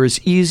 I mean, they're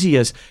as easy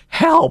as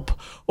help,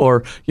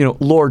 or,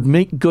 Lord,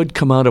 make good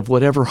come out of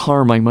whatever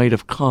harm I might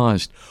have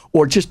caused,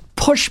 or just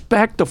push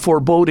back the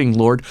foreboding,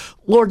 Lord.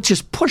 Lord,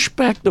 just push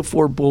back the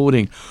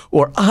foreboding,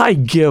 or I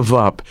give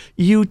up.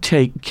 You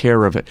take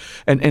care of it.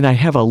 And I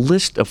have a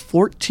list of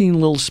 14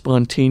 little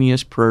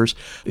spontaneous prayers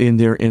in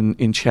there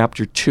in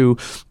chapter 2.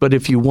 But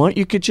if you want,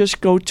 you could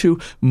just go to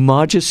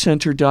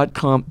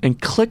magiscenter.com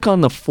and click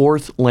on the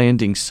fourth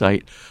landing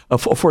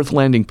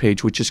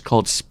page, which is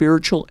called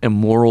Spiritual and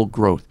Moral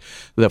Growth.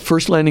 The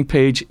first landing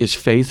page is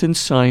Faith and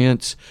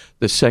Science.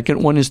 The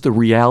second one is the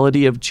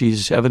reality of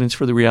Jesus, evidence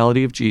for the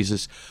reality of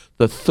Jesus.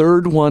 The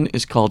third one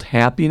is called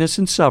Happiness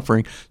and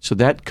Suffering. So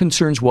that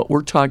concerns what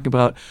we're talking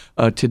about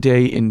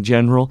today in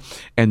general.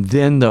 And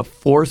then the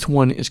fourth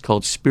one is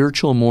called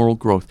Spiritual and Moral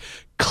Growth.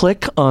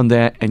 Click on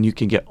that and you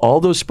can get all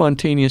those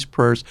spontaneous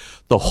prayers,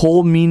 the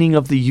whole meaning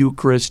of the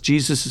Eucharist,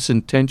 Jesus'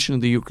 intention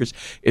of the Eucharist.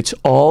 It's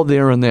all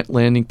there on that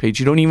landing page.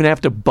 You don't even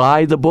have to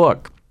buy the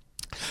book.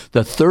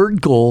 The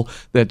third goal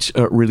that's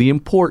really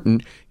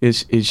important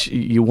is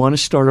you want to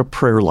start a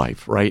prayer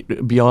life,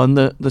 right, beyond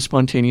the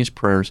spontaneous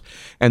prayers.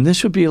 And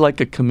this would be like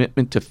a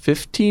commitment to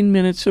 15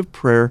 minutes of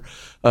prayer,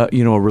 a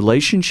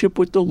relationship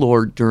with the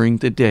Lord during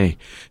the day.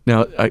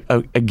 Now,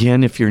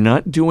 again, if you're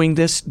not doing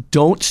this,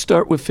 don't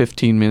start with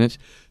 15 minutes.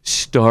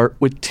 Start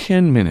with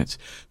 10 minutes,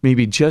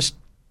 maybe just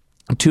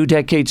 2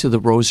 decades of the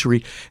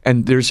Rosary,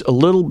 and there's a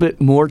little bit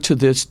more to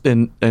this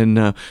than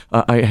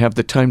I have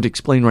the time to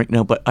explain right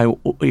now, but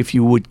if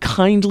you would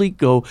kindly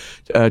go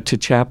to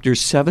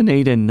chapters 7,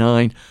 8, and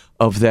 9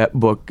 of that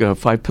book,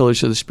 5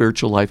 Pillars of the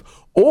Spiritual Life,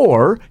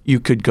 or you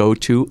could go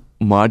to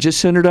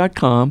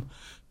magiscenter.com,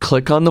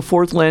 click on the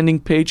fourth landing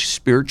page,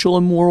 Spiritual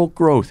and Moral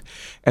Growth,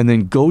 and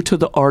then go to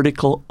the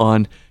article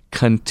on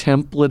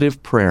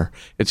contemplative prayer.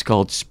 It's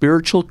called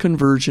Spiritual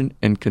Conversion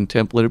and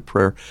Contemplative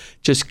Prayer.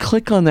 Just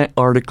click on that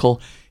article.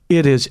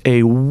 It is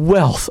a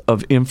wealth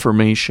of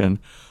information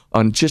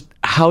on just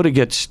how to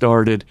get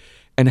started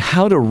and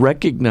how to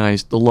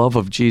recognize the love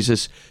of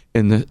Jesus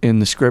in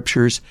the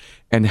Scriptures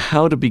and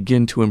how to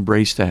begin to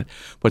embrace that.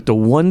 But the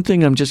one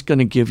thing I'm just going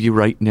to give you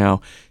right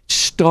now,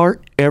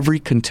 start every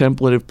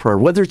contemplative prayer,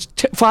 whether it's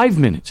 5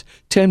 minutes,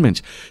 10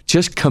 minutes,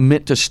 just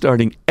commit to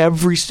starting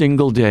every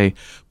single day,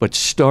 but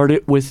start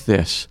it with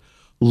this: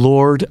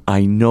 Lord,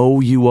 I know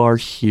you are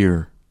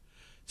here.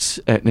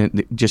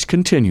 And just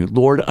continue.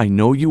 Lord, I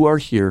know you are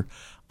here.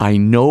 I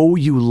know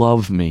you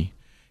love me,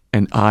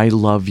 and I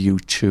love you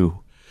too.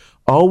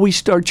 Always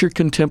start your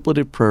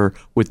contemplative prayer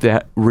with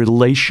that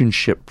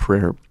relationship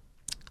prayer.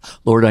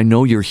 Lord, I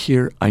know you're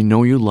here. I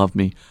know you love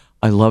me.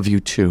 I love you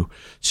too.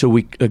 So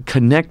we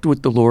connect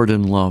with the Lord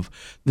in love.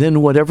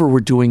 Then whatever we're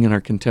doing in our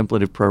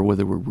contemplative prayer,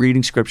 whether we're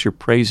reading Scripture,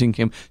 praising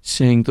Him,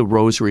 saying the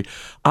rosary,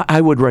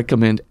 I would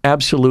recommend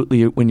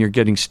absolutely when you're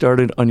getting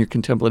started on your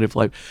contemplative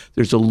life,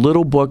 there's a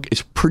little book.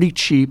 It's pretty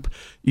cheap.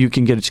 You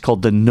can get it. It's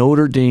called the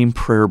Notre Dame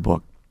Prayer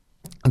Book.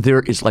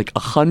 There is like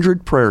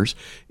 100 prayers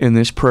in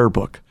this prayer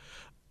book,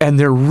 and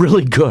they're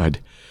really good.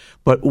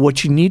 But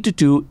what you need to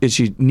do is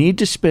you need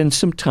to spend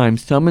some time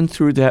thumbing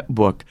through that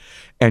book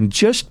and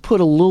just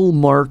put a little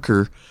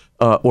marker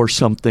or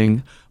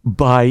something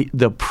by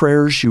the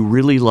prayers you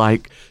really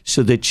like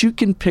so that you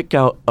can pick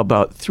out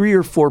about 3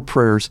 or 4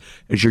 prayers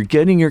as you're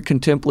getting your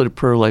contemplative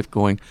prayer life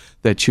going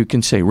that you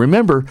can say.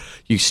 Remember,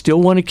 you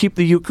still want to keep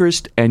the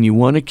Eucharist and you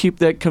want to keep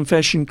that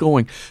confession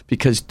going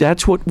because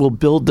that's what will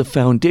build the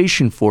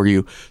foundation for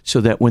you so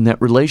that when that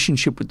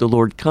relationship with the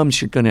Lord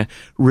comes, you're going to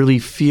really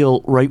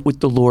feel right with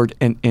the Lord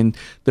and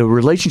the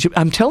relationship.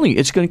 I'm telling you,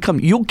 it's going to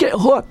come. You'll get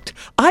hooked.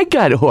 I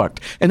got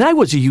hooked. And I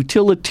was a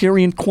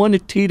utilitarian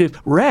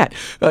quantitative rat.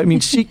 I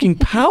mean, seeking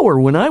power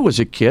when I was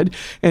a kid.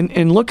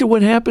 And look at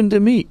what happened to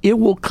me. It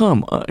will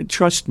come.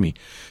 Trust me.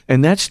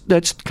 And that's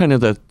kind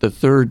of the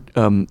third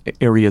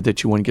area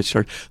that you want to get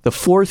started. The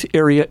fourth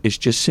area is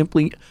just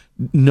simply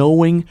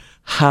knowing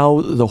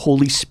how the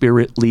Holy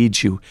Spirit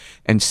leads you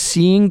and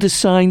seeing the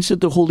signs of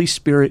the Holy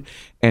Spirit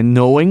and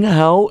knowing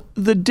how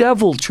the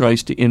devil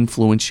tries to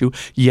influence you.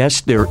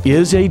 Yes, there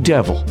is a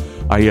devil.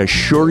 I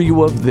assure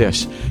you of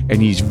this.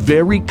 And he's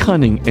very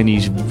cunning and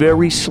he's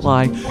very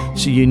sly.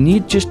 So you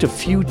need just a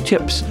few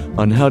tips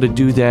on how to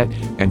do that.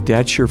 And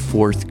that's your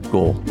fourth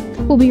goal.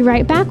 We'll be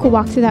right back. We'll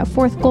walk through that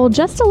fourth goal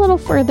just a little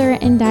further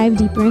and dive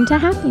deeper into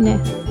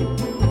happiness.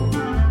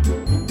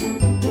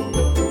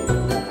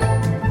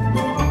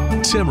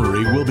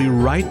 Timmerie will be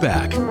right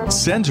back.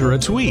 Send her a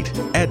tweet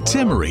at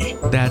Timmerie.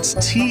 That's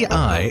TIMMERIE.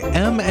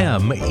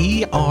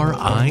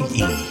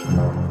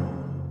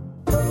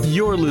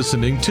 You're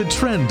listening to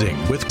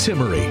Trending with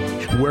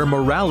Timmerie, where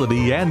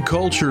morality and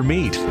culture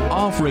meet,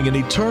 offering an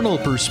eternal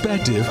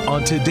perspective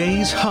on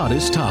today's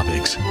hottest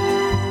topics.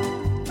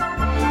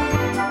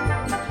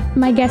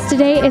 My guest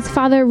today is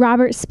Father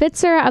Robert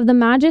Spitzer of the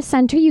Magis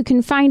Center. You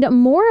can find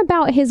more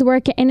about his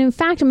work, and in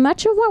fact,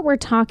 much of what we're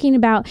talking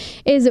about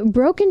is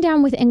broken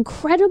down with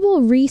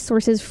incredible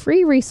resources,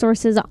 free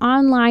resources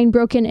online,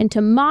 broken into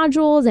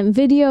modules and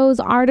videos,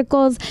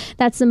 articles.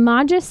 That's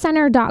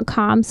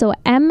magiscenter.com, so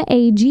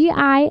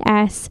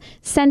MAGIS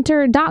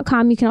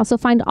center.com. You can also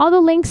find all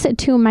the links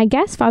to my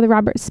guest, Father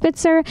Robert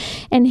Spitzer,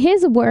 and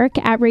his work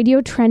at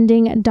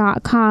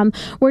radiotrending.com.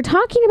 We're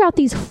talking about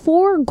these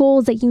 4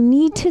 goals that you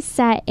need to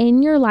set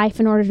in your life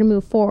in order to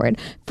move forward.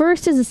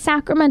 First is a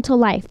sacramental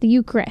life, the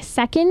Eucharist.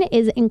 Second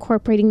is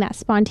incorporating that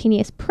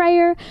spontaneous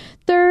prayer.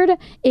 Third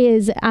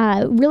is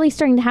really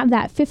starting to have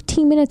that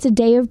 15 minutes a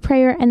day of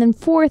prayer. And then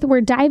fourth, we're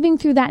diving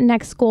through that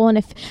next goal. And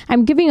if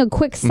I'm giving a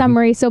quick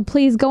summary, so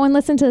please go and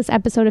listen to this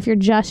episode if you're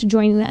just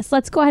joining us.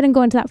 Let's go ahead and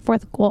go into that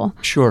fourth goal.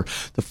 Sure.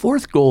 The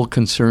fourth goal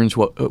concerns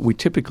what we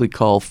typically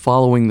call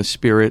following the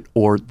Spirit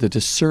or the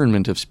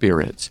discernment of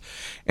spirits.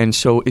 And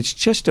so it's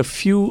just a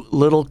few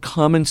little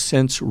common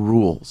sense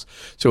rules.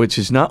 So it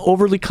is not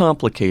overly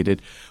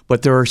complicated,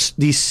 but there are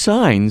these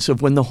signs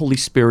of when the Holy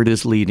Spirit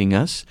is leading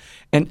us.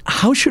 And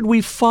how should we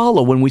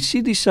follow when we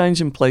see these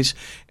signs in place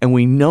and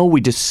we know,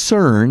 we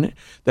discern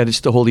that it's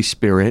the Holy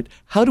Spirit?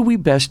 How do we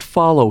best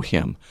follow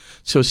Him?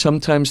 So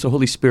sometimes the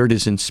Holy Spirit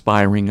is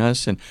inspiring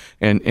us and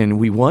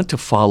we want to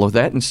follow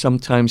that. And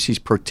sometimes He's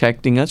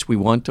protecting us. We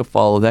want to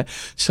follow that.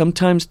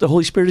 Sometimes the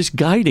Holy Spirit is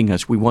guiding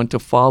us. We want to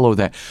follow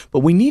that.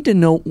 But we need to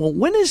know, well,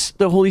 when is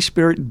the Holy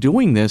Spirit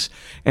doing this?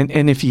 And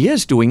if He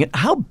is doing it,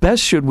 how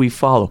best should we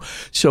follow?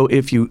 So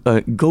if you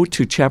go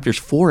to chapters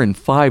 4 and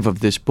 5 of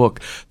this book,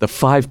 The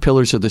 5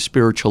 Pillars of the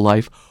Spiritual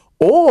Life,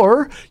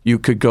 or you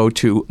could go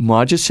to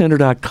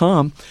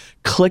magiscenter.com,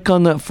 click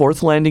on the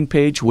fourth landing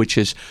page, which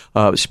is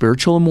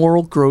spiritual and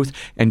moral growth,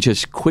 and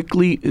just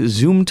quickly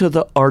zoom to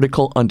the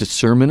article on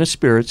discernment of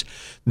spirits.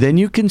 Then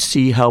you can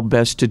see how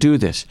best to do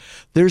this.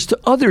 There's the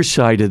other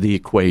side of the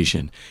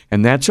equation,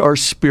 and that's our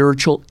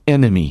spiritual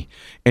enemy.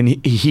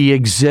 And he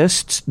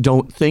exists.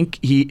 Don't think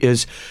he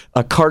is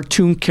a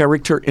cartoon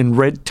character in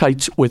red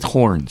tights with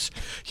horns.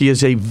 He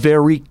is a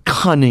very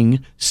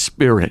cunning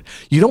spirit.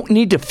 You don't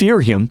need to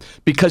fear him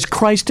because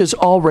Christ has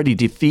already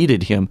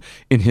defeated him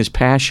in his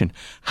passion.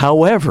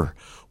 However,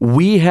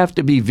 we have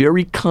to be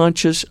very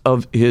conscious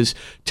of his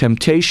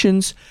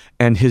temptations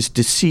and his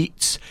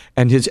deceits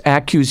and his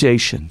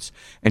accusations.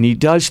 And he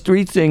does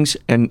 3 things.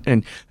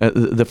 And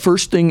the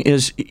first thing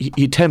is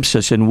he tempts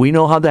us, and we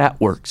know how that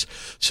works.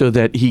 So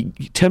that he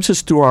tempts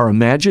us through our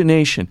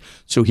imagination.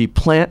 So he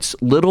plants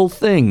little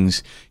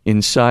things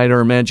inside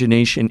our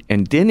imagination.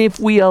 And then if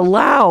we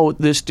allow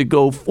this to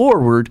go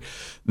forward,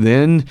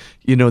 then,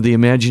 the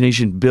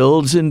imagination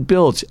builds and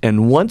builds.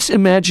 And once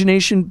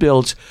imagination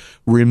builds,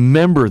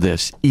 remember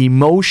this,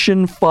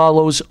 emotion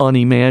follows on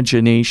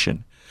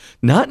imagination.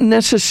 Not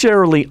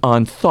necessarily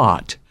on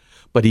thought,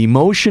 But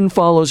emotion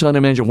follows on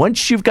imagination.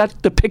 Once you've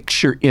got the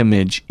picture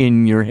image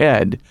in your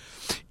head,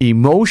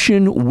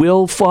 emotion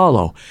will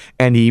follow,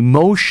 and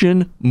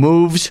emotion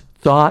moves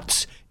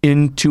thoughts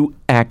into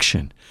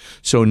action.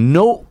 So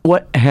note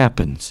what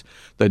happens.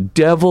 The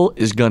devil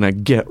is going to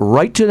get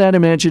right to that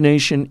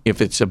imagination.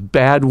 If it's a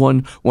bad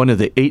one, one of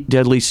the 8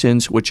 deadly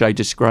sins, which I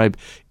describe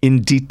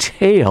in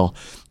detail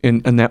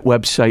in that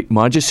website,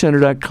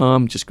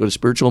 MajaCenter.com. Just go to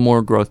Spiritual and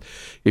Moral Growth.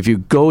 If you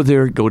go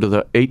there, go to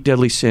the 8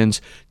 deadly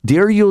sins.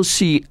 There you'll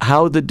see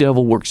how the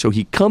devil works. So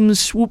he comes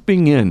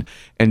swooping in,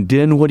 and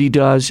then what he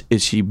does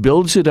is he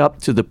builds it up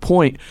to the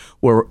point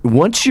where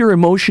once your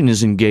emotion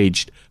is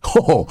engaged,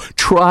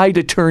 try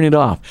to turn it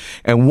off.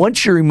 And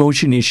once your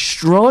emotion is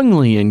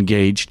strongly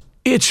engaged,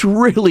 it's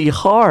really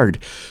hard.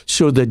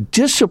 So the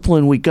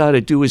discipline we got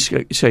to do is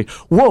say,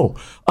 whoa,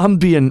 I'm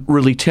being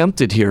really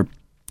tempted here.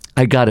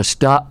 I got to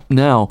stop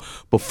now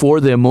before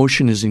the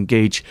emotion is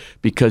engaged,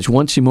 because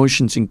once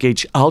emotion's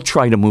engaged, I'll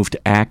try to move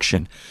to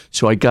action.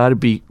 So I got to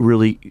be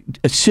really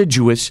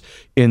assiduous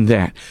in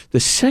that. The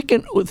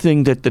second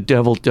thing that the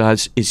devil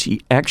does is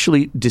he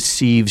actually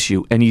deceives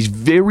you, and he's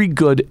very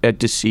good at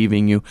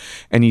deceiving you.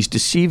 And he's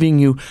deceiving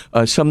you.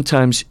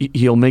 Sometimes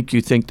he'll make you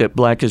think that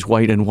black is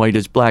white and white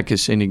is black,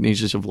 as St.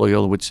 Ignatius of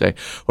Loyola would say.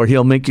 Or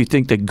he'll make you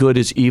think that good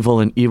is evil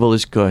and evil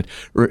is good.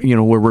 We're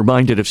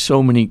reminded of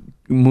so many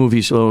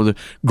movies, the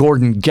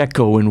Gordon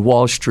Gekko in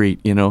Wall Street,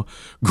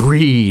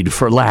 greed,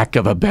 for lack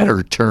of a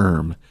better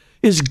term,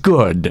 is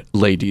good,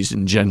 ladies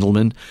and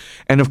gentlemen.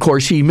 And of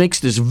course, he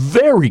makes this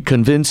very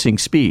convincing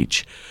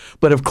speech.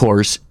 But of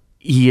course,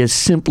 he is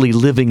simply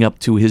living up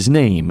to his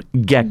name,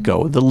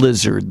 Gekko, the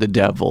lizard, the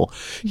devil.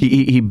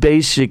 He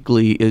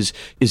basically is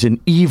an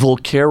evil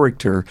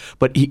character,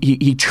 but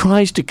he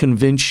tries to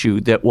convince you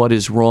that what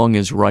is wrong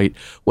is right,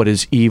 what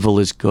is evil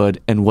is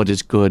good, and what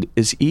is good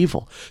is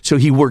evil. So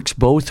he works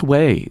both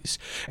ways.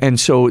 And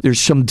so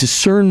there's some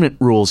discernment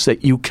rules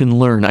that you can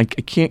learn. I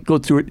can't go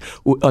through it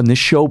on this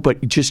show,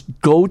 but just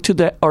go to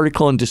that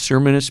article on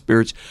discernment of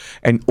spirits,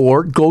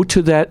 or go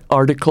to that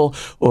article,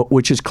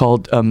 which is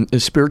called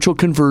Spiritual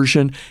Conversion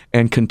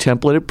and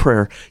Contemplative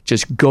Prayer.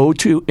 Just go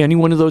to any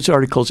one of those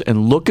articles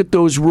and look at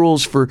those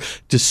rules for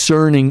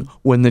discerning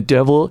when the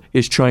devil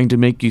is trying to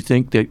make you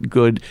think that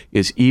good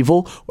is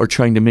evil, or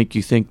trying to make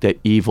you think that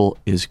evil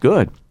is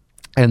good.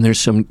 And there's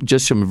some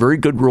very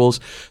good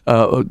rules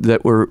that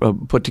were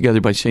put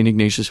together by St.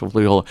 Ignatius of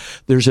Loyola.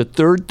 There's a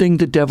third thing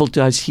the devil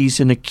does. He's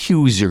an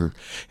accuser.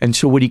 And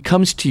so when he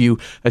comes to you,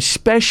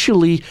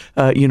 especially,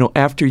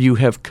 after you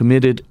have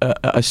committed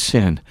a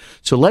sin.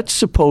 So let's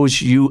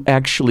suppose you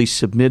actually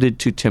submitted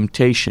to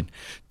temptation.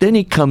 Then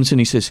he comes and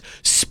he says,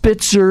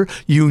 Spitzer,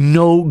 you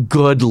no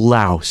good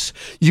louse.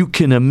 You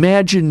can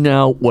imagine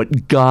now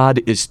what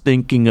God is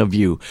thinking of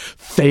you.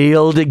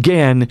 Failed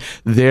again.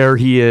 There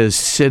he is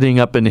sitting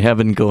up in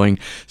heaven going,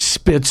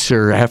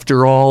 Spitzer,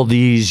 after all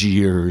these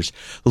years,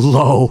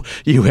 lo,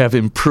 you have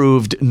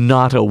improved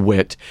not a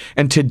whit,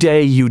 and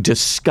today you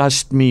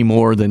disgust me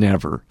more than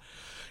ever.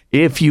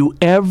 If you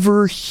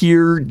ever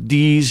hear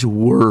these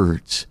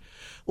words,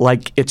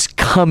 like it's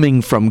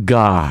coming from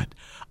God,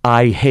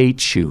 I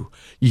hate you.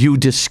 You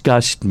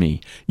disgust me.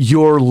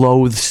 You're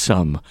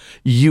loathsome.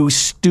 You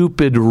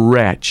stupid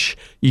wretch.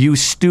 You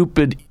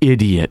stupid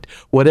idiot.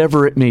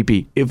 Whatever it may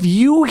be. If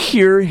you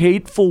hear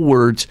hateful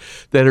words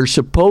that are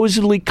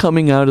supposedly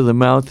coming out of the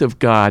mouth of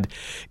God,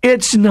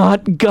 it's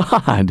not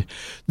God.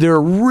 There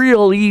are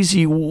real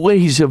easy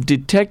ways of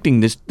detecting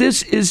this.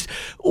 This is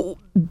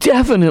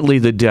definitely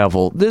the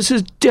devil. This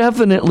is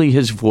definitely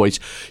his voice.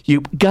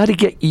 You got to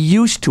get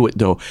used to it,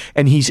 though.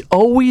 And he's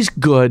always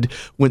good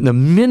when the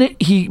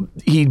minute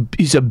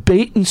he's a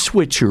bait and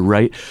switcher,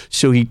 right?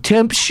 So he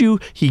tempts you,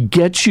 he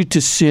gets you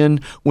to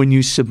sin when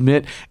you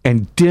submit,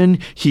 and then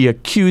he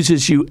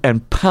accuses you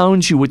and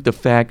pounds you with the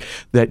fact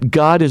that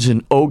God is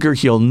an ogre,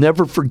 he'll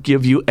never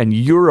forgive you, and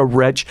you're a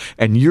wretch,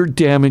 and you're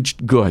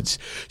damaged goods.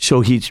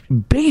 So his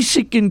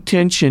basic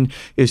intention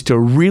is to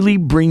really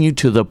bring you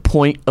to the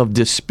point of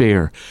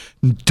despair.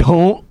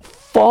 Don't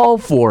fall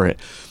for it.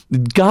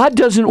 God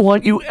doesn't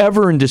want you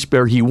ever in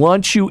despair. He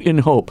wants you in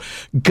hope.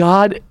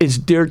 God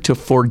is there to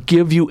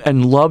forgive you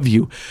and love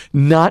you,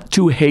 not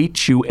to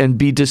hate you and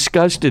be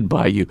disgusted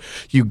by you.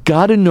 You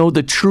got to know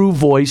the true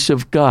voice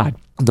of God.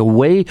 The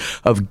way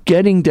of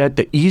getting that,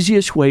 the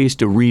easiest way is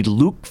to read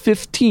Luke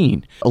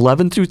 15,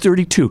 11 through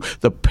 32,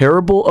 the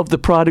parable of the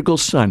prodigal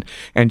son,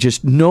 and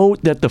just know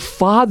that the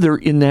father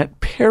in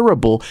that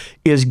parable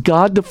is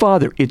God the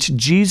Father. It's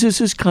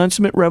Jesus'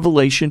 consummate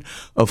revelation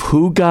of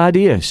who God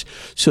is.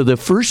 So the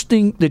first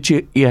thing that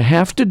you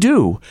have to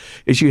do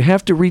is you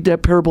have to read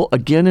that parable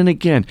again and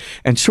again,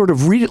 and sort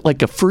of read it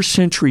like a first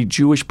century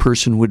Jewish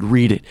person would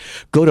read it.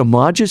 Go to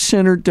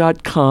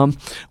MajaCenter.com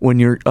when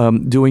you're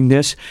doing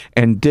this,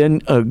 and then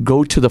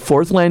go to the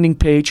fourth landing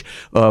page,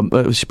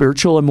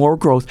 Spiritual and Moral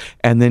Growth,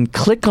 and then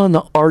click on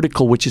the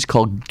article which is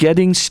called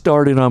Getting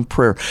Started on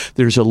Prayer.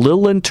 There's a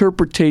little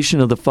interpretation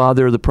of the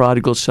father of the prodigal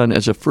prodigal son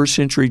as a first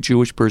century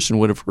Jewish person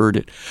would have heard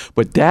it.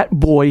 But that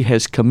boy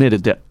has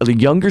committed, the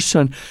younger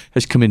son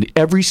has committed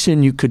every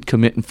sin you could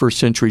commit in first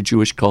century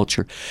Jewish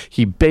culture.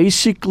 He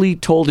basically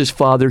told his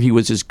father he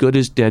was as good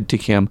as dead to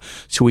him,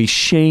 so he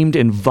shamed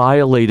and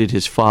violated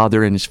his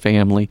father and his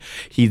family.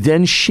 He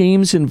then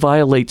shames and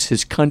violates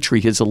his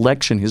country, his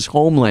election, his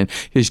homeland,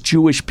 his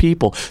Jewish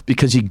people,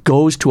 because he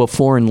goes to a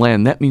foreign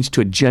land. That means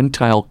to a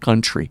Gentile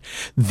country.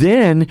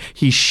 Then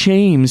he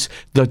shames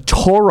the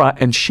Torah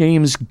and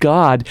shames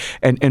God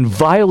and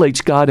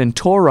violates God and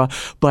Torah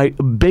by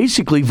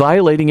basically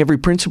violating every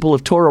principle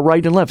of Torah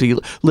right and left. He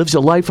lives a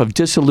life of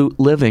dissolute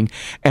living.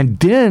 And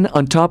then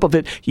on top of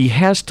it, he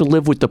has to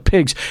live with the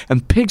pigs.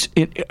 And pigs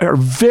are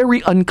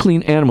very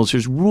unclean animals.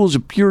 There's rules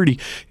of purity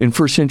in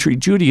first century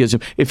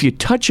Judaism. If you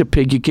touch a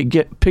pig, you can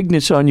get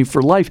pigness on you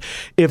for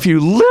life. If you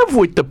live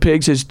with the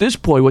pigs, as this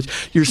boy was,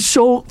 you're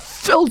so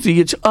filthy,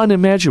 it's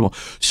unimaginable.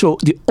 So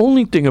the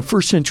only thing a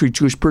first century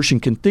Jewish person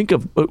can think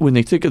of when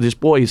they think of this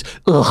boy is,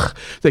 ugh,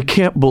 they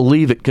can't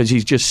believe it because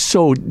he's just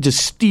so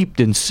steeped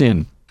in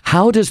sin.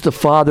 How does the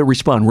father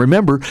respond?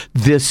 Remember,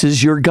 this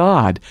is your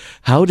God.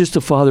 How does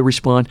the father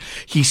respond?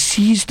 He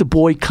sees the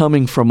boy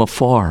coming from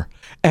afar,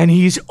 and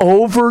he's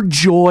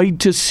overjoyed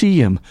to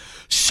see him.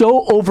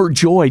 So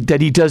overjoyed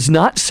that he does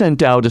not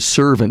send out a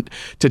servant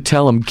to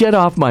tell him, get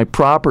off my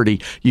property,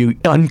 you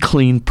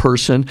unclean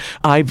person.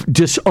 I've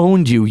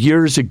disowned you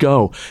years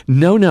ago.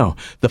 No.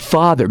 The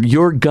Father,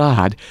 your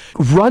God,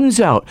 runs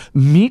out,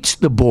 meets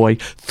the boy,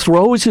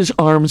 throws his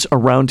arms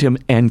around him,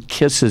 and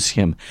kisses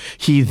him.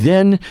 He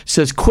then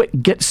says, quick,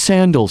 get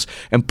sandals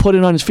and put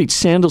it on his feet.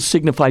 Sandals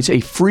signifies a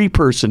free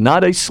person,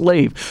 not a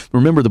slave.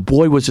 Remember, the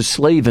boy was a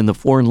slave in the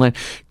foreign land.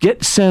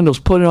 Get sandals,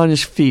 put it on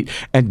his feet.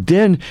 And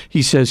then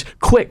he says,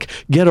 quick,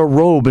 get a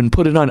robe and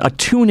put it on. A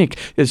tunic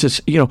is this,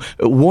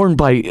 worn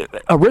by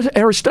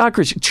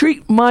aristocracy.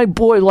 Treat my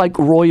boy like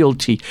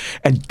royalty.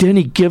 And then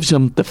he gives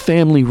him the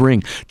family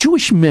ring.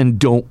 Jewish men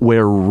don't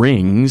wear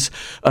rings,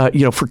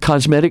 for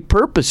cosmetic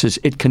purposes.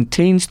 It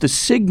contains the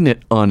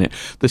signet on it,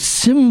 the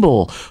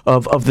symbol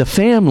of the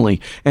family.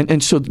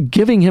 And so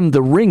giving him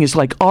the ring is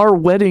like our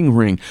wedding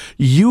ring.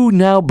 You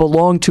now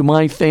belong to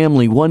my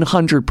family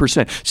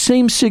 100%.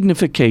 Same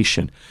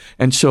signification.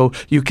 And so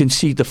you can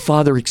see the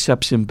Father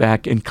accepts him back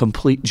in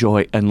complete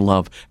joy and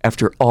love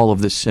after all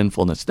of this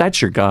sinfulness.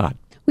 That's your God.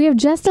 We have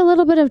just a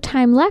little bit of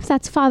time left.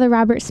 That's Father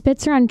Robert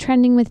Spitzer on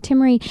Trending with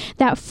Timmerie.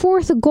 That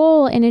fourth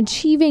goal in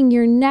achieving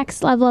your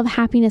next level of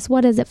happiness,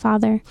 what is it,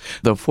 Father?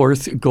 The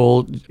fourth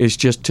goal is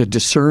just to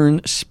discern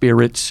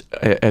spirits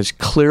as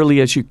clearly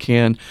as you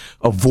can,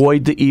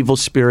 avoid the evil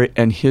spirit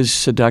and his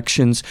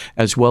seductions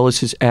as well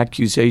as his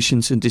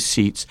accusations and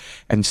deceits.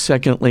 And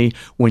secondly,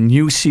 when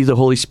you see the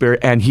Holy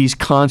Spirit and he's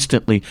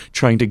constantly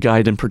trying to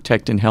guide and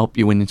protect and help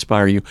you and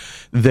inspire you,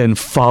 then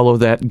follow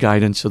that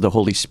guidance of the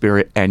Holy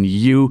Spirit and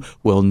you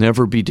will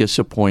never be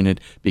disappointed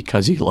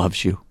because he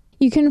loves you.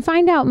 You can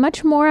find out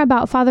much more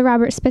about Father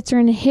Robert Spitzer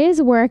and his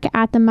work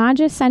at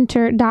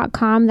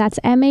themagiscenter.com. That's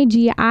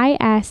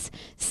MAGIS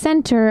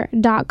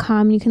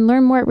center.com. You can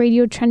learn more at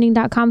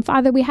radiotrending.com.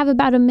 Father, we have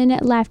about a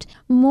minute left.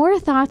 More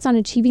thoughts on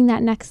achieving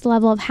that next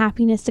level of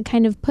happiness to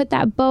kind of put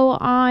that bow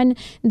on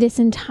this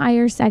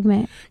entire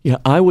segment? Yeah,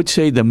 I would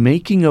say the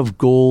making of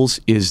goals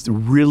is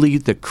really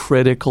the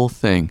critical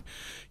thing.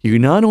 You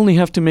not only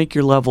have to make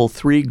your level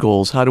 3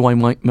 goals, how do I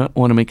want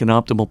to make an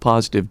optimal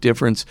positive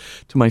difference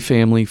to my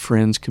family,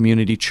 friends,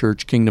 community,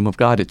 church, kingdom of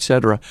God,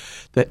 etc.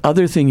 The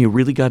other thing you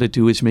really got to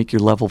do is make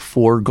your level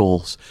 4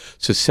 goals.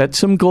 So set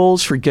some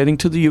goals for getting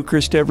to the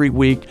Eucharist every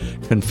week,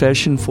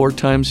 confession 4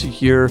 times a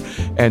year,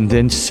 and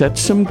then set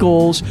some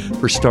goals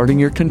for starting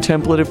your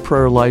contemplative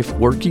prayer life,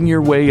 working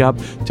your way up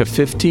to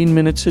 15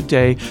 minutes a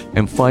day,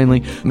 and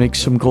finally make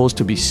some goals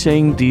to be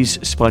saying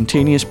these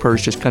spontaneous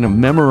prayers. Just kind of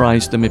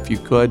memorize them if you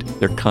could.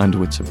 They're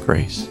conduits of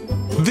grace.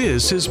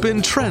 This has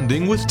been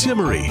Trending with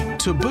Timmerie.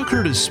 To book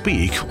her to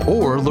speak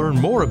or learn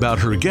more about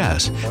her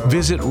guests,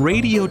 visit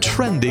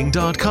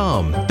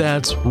radiotrending.com.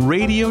 That's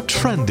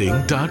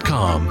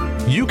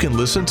radiotrending.com. You can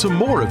listen to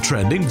more of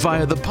Trending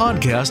via the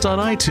podcast on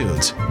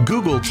iTunes,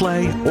 Google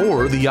Play,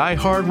 or the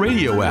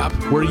iHeartRadio app,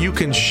 where you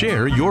can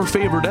share your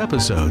favorite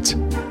episodes.